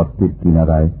কোন গর্তের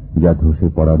কিনারায় যা ধসে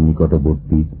পড়ার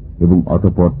নিকটবর্তী এবং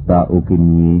অতঃপর তা ওকে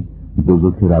নিয়ে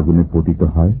দোজখের আগুনে পতিত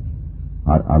হয়,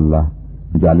 আর আল্লাহ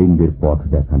জালিমদের পথ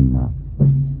দেখান না।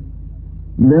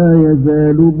 لا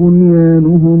يزال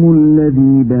بنيانهم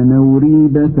الذي بنوا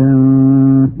ريبة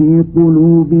في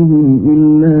قلوبهم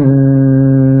إلا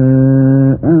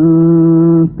أن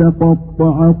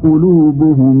تقطع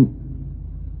قلوبهم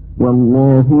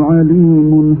والله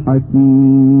عليم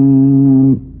حكيم।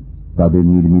 তাদের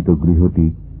নির্মিত গৃহটি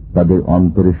তাদের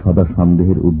অন্তরে সদা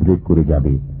সন্দেহের উদ্রেক করে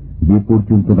যাবে, যে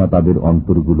পর্যন্ত না তাদের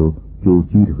অন্তরগুলো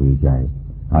চৌচির হয়ে যায়,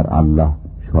 আর আল্লাহ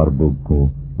সর্বজ্ঞ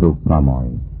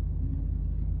প্রজ্ঞাময়।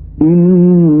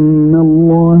 إن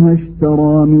الله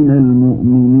اشترى من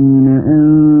المؤمنين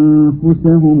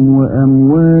أنفسهم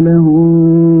وأموالهم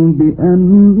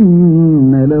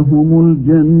بأن لهم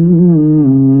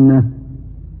الجنة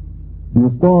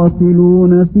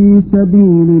يقاتلون في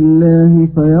سبيل الله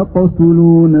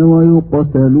فيقتلون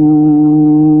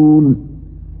ويقتلون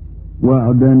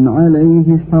وعدا عليه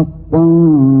حقا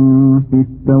في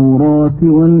التوراة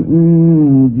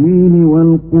والإنجيل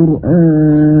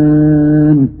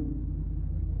والقرآن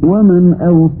ومن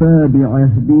أوفى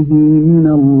بعهده من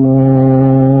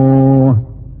الله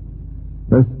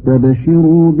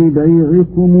فاستبشروا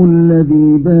ببيعكم الذي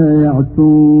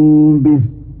بايعتم به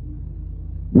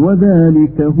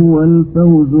وذلك هو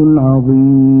الفوز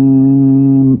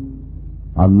العظيم।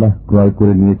 আল্লাহ ক্রয়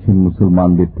করে নিয়েছেন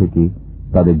মুসলমানদের থেকে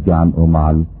তাদের জান ও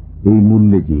মাল এই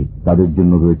মূল্যে যে তাদের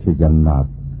জন্য রয়েছে জান্নাত।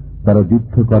 তারা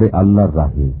যুদ্ধ করে আল্লাহর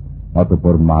রাহে,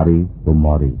 অতঃপর মারে ও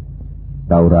মরে।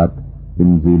 তাওরাত,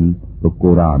 ইনজিল ও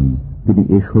কোরআন, তিনি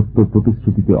এ সত্য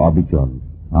প্রতিশ্রুতিতে অবিচল,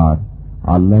 আর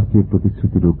আল্লাহর যে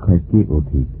প্রতিশ্রুতি রক্ষায় কে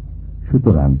অধিক।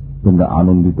 সুতরাং তোমরা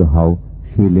আনন্দিত হও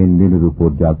সে লেনদেনের উপর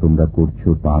যা তোমরা করছো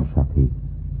তার সাথে,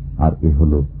 আর এ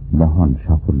হল মহান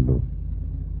সাফল্য।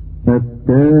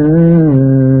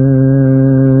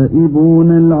 التائبون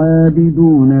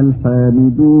العابدون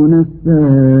الحامدون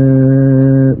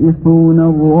السائحون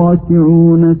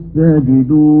الراكعون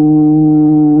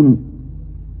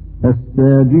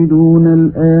الساجدون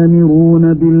الآمرون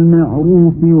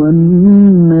بالمعروف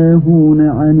والناهون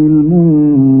عن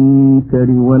المنكر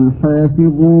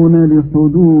والحافظون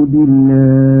لحدود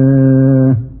الله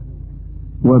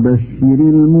وبشر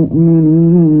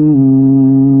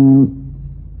المؤمنين।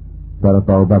 তারা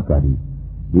তওবাকারী,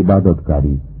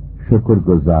 ইবাদতকারী,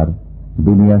 শুকরগুজার,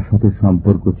 দুনিয়ার সাথে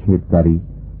সম্পর্ক ছেদকারী,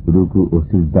 রুকু ও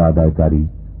সিজদা আদায়কারী,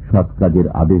 সৎ কাজের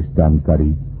আদেশ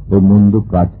দানকারী ও ও মন্দ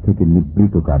কাজ থেকে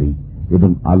নিবৃতকারী এবং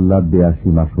আল্লাহর দেয়া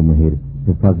সীমাসমূহের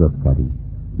হেফাজতকারী।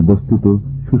 বস্তুত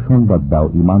সুসংবাদ দাও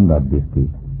ঈমানদারদেরকে।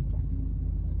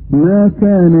 ما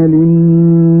كان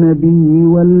للنبي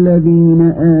والذين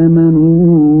آمنوا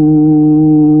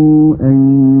أن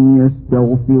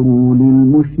يستغفروا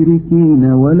للمشركين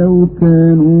ولو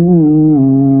كانوا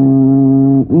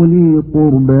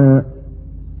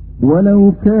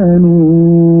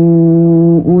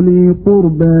أولي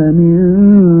قربى من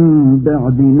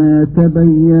بعد ما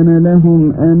تبين لهم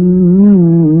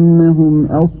أنهم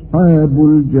أصحاب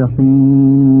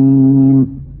الجحيم।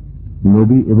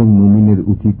 নবী এবং মুমিনের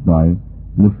উচিত নয়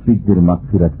মুশরিকদের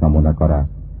মাগফিরাত কামনা করা,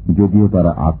 যদিও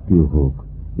তারা আত্মীয় হোক,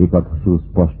 একথা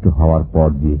সুস্পষ্ট হওয়ার পর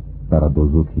যে তারা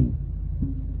দোজখী।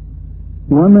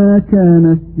 وما كان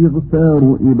استغفار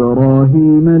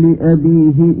إبراهيم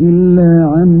لأبيه إلا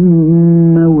عن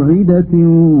موعدة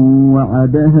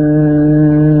وعدها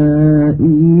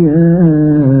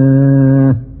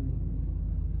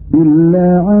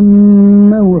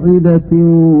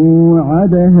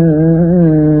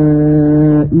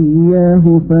إياه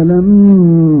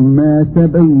فلما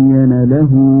تبين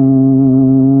له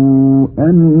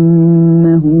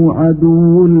أنه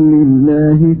عدو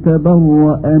لله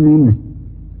تبرأ منه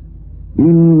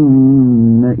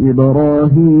إن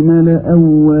إبراهيم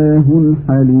لأواه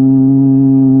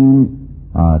حليم।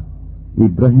 আর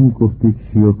ইব্রাহিম কর্তৃক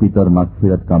স্বীয় পিতার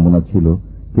মাগফিরাত কামনা ছিল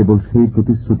কেবল সেই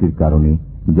প্রতিশ্রুতির কারণে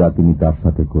যা তিনি তার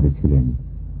সাথে করেছিলেন।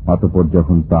 অতঃপর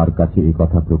যখন তার কাছে এই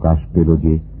কথা প্রকাশ পেল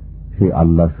যে সে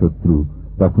আল্লাহর শত্রু,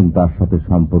 তখন তার সাথে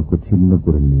সম্পর্ক ছিন্ন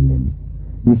করে নিলেন।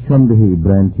 নিঃসন্দেহে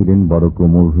ইব্রাহিম ছিলেন বড়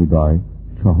কোমল হৃদয়,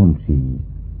 সহনশীল।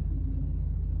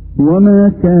 وما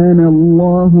كان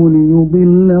الله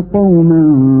ليضل قوما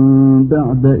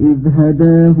بعد إذ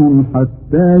هداهم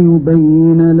حتى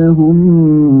يبين لهم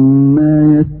ما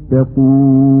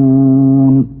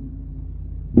يتقون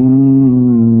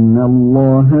إن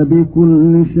الله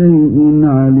بكل شيء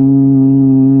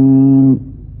عليم।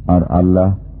 আর আল্লাহ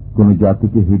কোন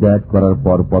জাতিকে হিদায়াত করার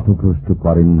পর পথভ্রষ্ট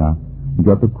করেন না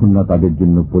যতক্ষণ না তাদের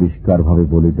জন্য পরিষ্কারভাবে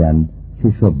বলে দেন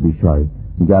সেসব বিষয়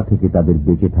যা থেকে তাদের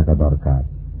বেঁচে থাকা দরকার।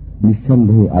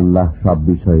 নিঃসন্দেহে আল্লাহ সব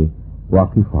বিষয়ে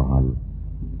ওয়াকিফহাল।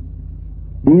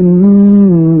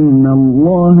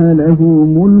 ইন্নাল্লাহা লাহু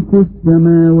মুলকুস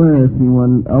সামাওয়াতি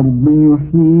ওয়াল আরদি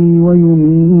ইউহয়ী ওয়া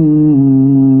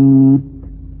ইউমীত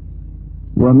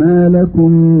ওয়া মা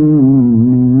লাকুম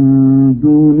মিন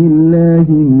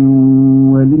দুনিল্লাহি মিন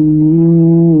ওয়ালিয়্যিন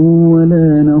ওয়া লা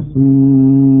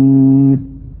নাসীর।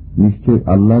 নিশ্চয়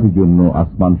আল্লাহর জন্য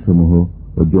আসমানসমূহ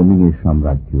ও জমিনের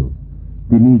সাম্রাজ্য।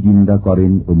 তিনি জিন্দা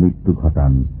করেন ও মৃত্যু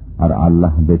ঘটান, আর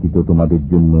আল্লাহ ব্যতীত তোমাদের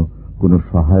জন্য কোন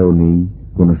সহায়ও নেই,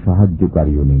 কোন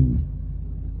সাহায্যকারীও নেই।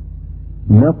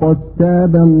 لقد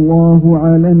تاب الله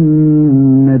على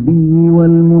النبي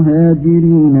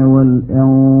والمهاجرين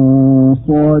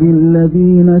والأنصار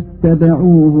الذين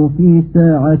اتبعوه في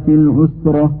ساعة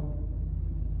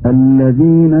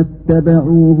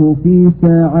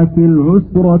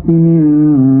العسرة من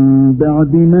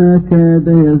بعد ما كاد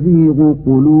يزيغ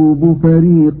قلوب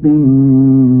فريق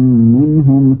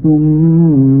منهم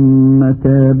ثم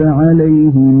تاب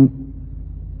عليهم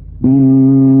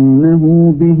إنه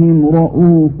بهم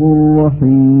رؤوف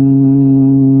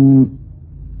رحيم।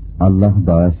 আল্লাহ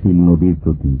দয়াশীল নবীর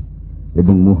প্রতি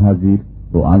এবং মুহাজির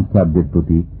ও আনসারদের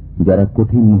প্রতি যারা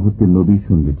কঠিন মুহূর্তে নবীর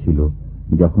সঙ্গে ছিল,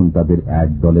 যখন তাদের এক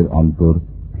দলের অন্তর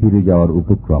ফিরে যাওয়ার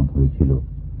উপক্রম হয়েছিল,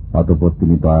 অতঃপর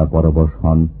তিনি দয়া পরবশ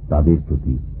হন তাদের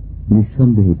প্রতি।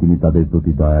 নিঃসন্দেহে তিনি তাদের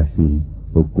প্রতি দয়াশীল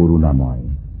ও করুণাময়।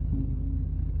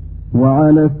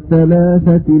 وعلى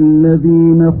الثلاثة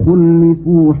الذين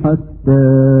خلفوا حتى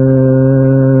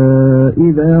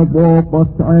إذا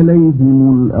ضاقت عليهم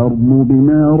الأرض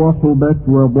بما رحبت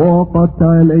وضاقت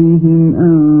عليهم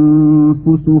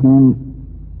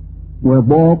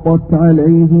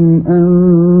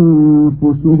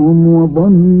أنفسهم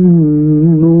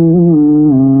وظنوا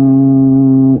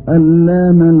أن لا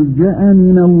ملجأ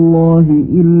من الله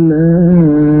إلا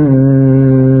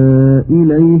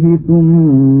إليه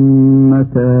ثم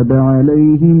تاب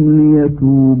عليهم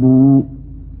ليتوبوا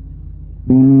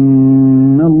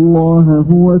إن الله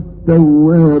هو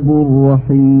التواب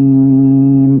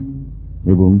الرحيم।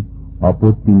 এবং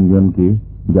অপর তিনজনকে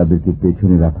যাদেরকে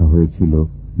পেছনে রাখা হয়েছিল,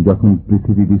 যখন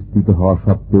পৃথিবী বিস্তৃত হওয়া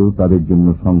সত্ত্বেও তাদের জন্য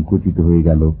সংকুচিত হয়ে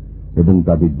গেল এবং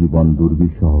তাদের জীবন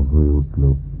দুর্বিষহ হয়ে উঠল,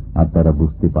 আর তারা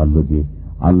বুঝতে পারল যে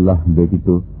আল্লাহ ব্যতীত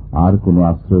আর কোনো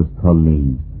আশ্রয়স্থল নেই,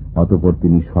 অতঃপর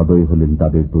তিনি সদয় হলেন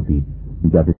তাদের প্রতি,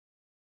 যাতে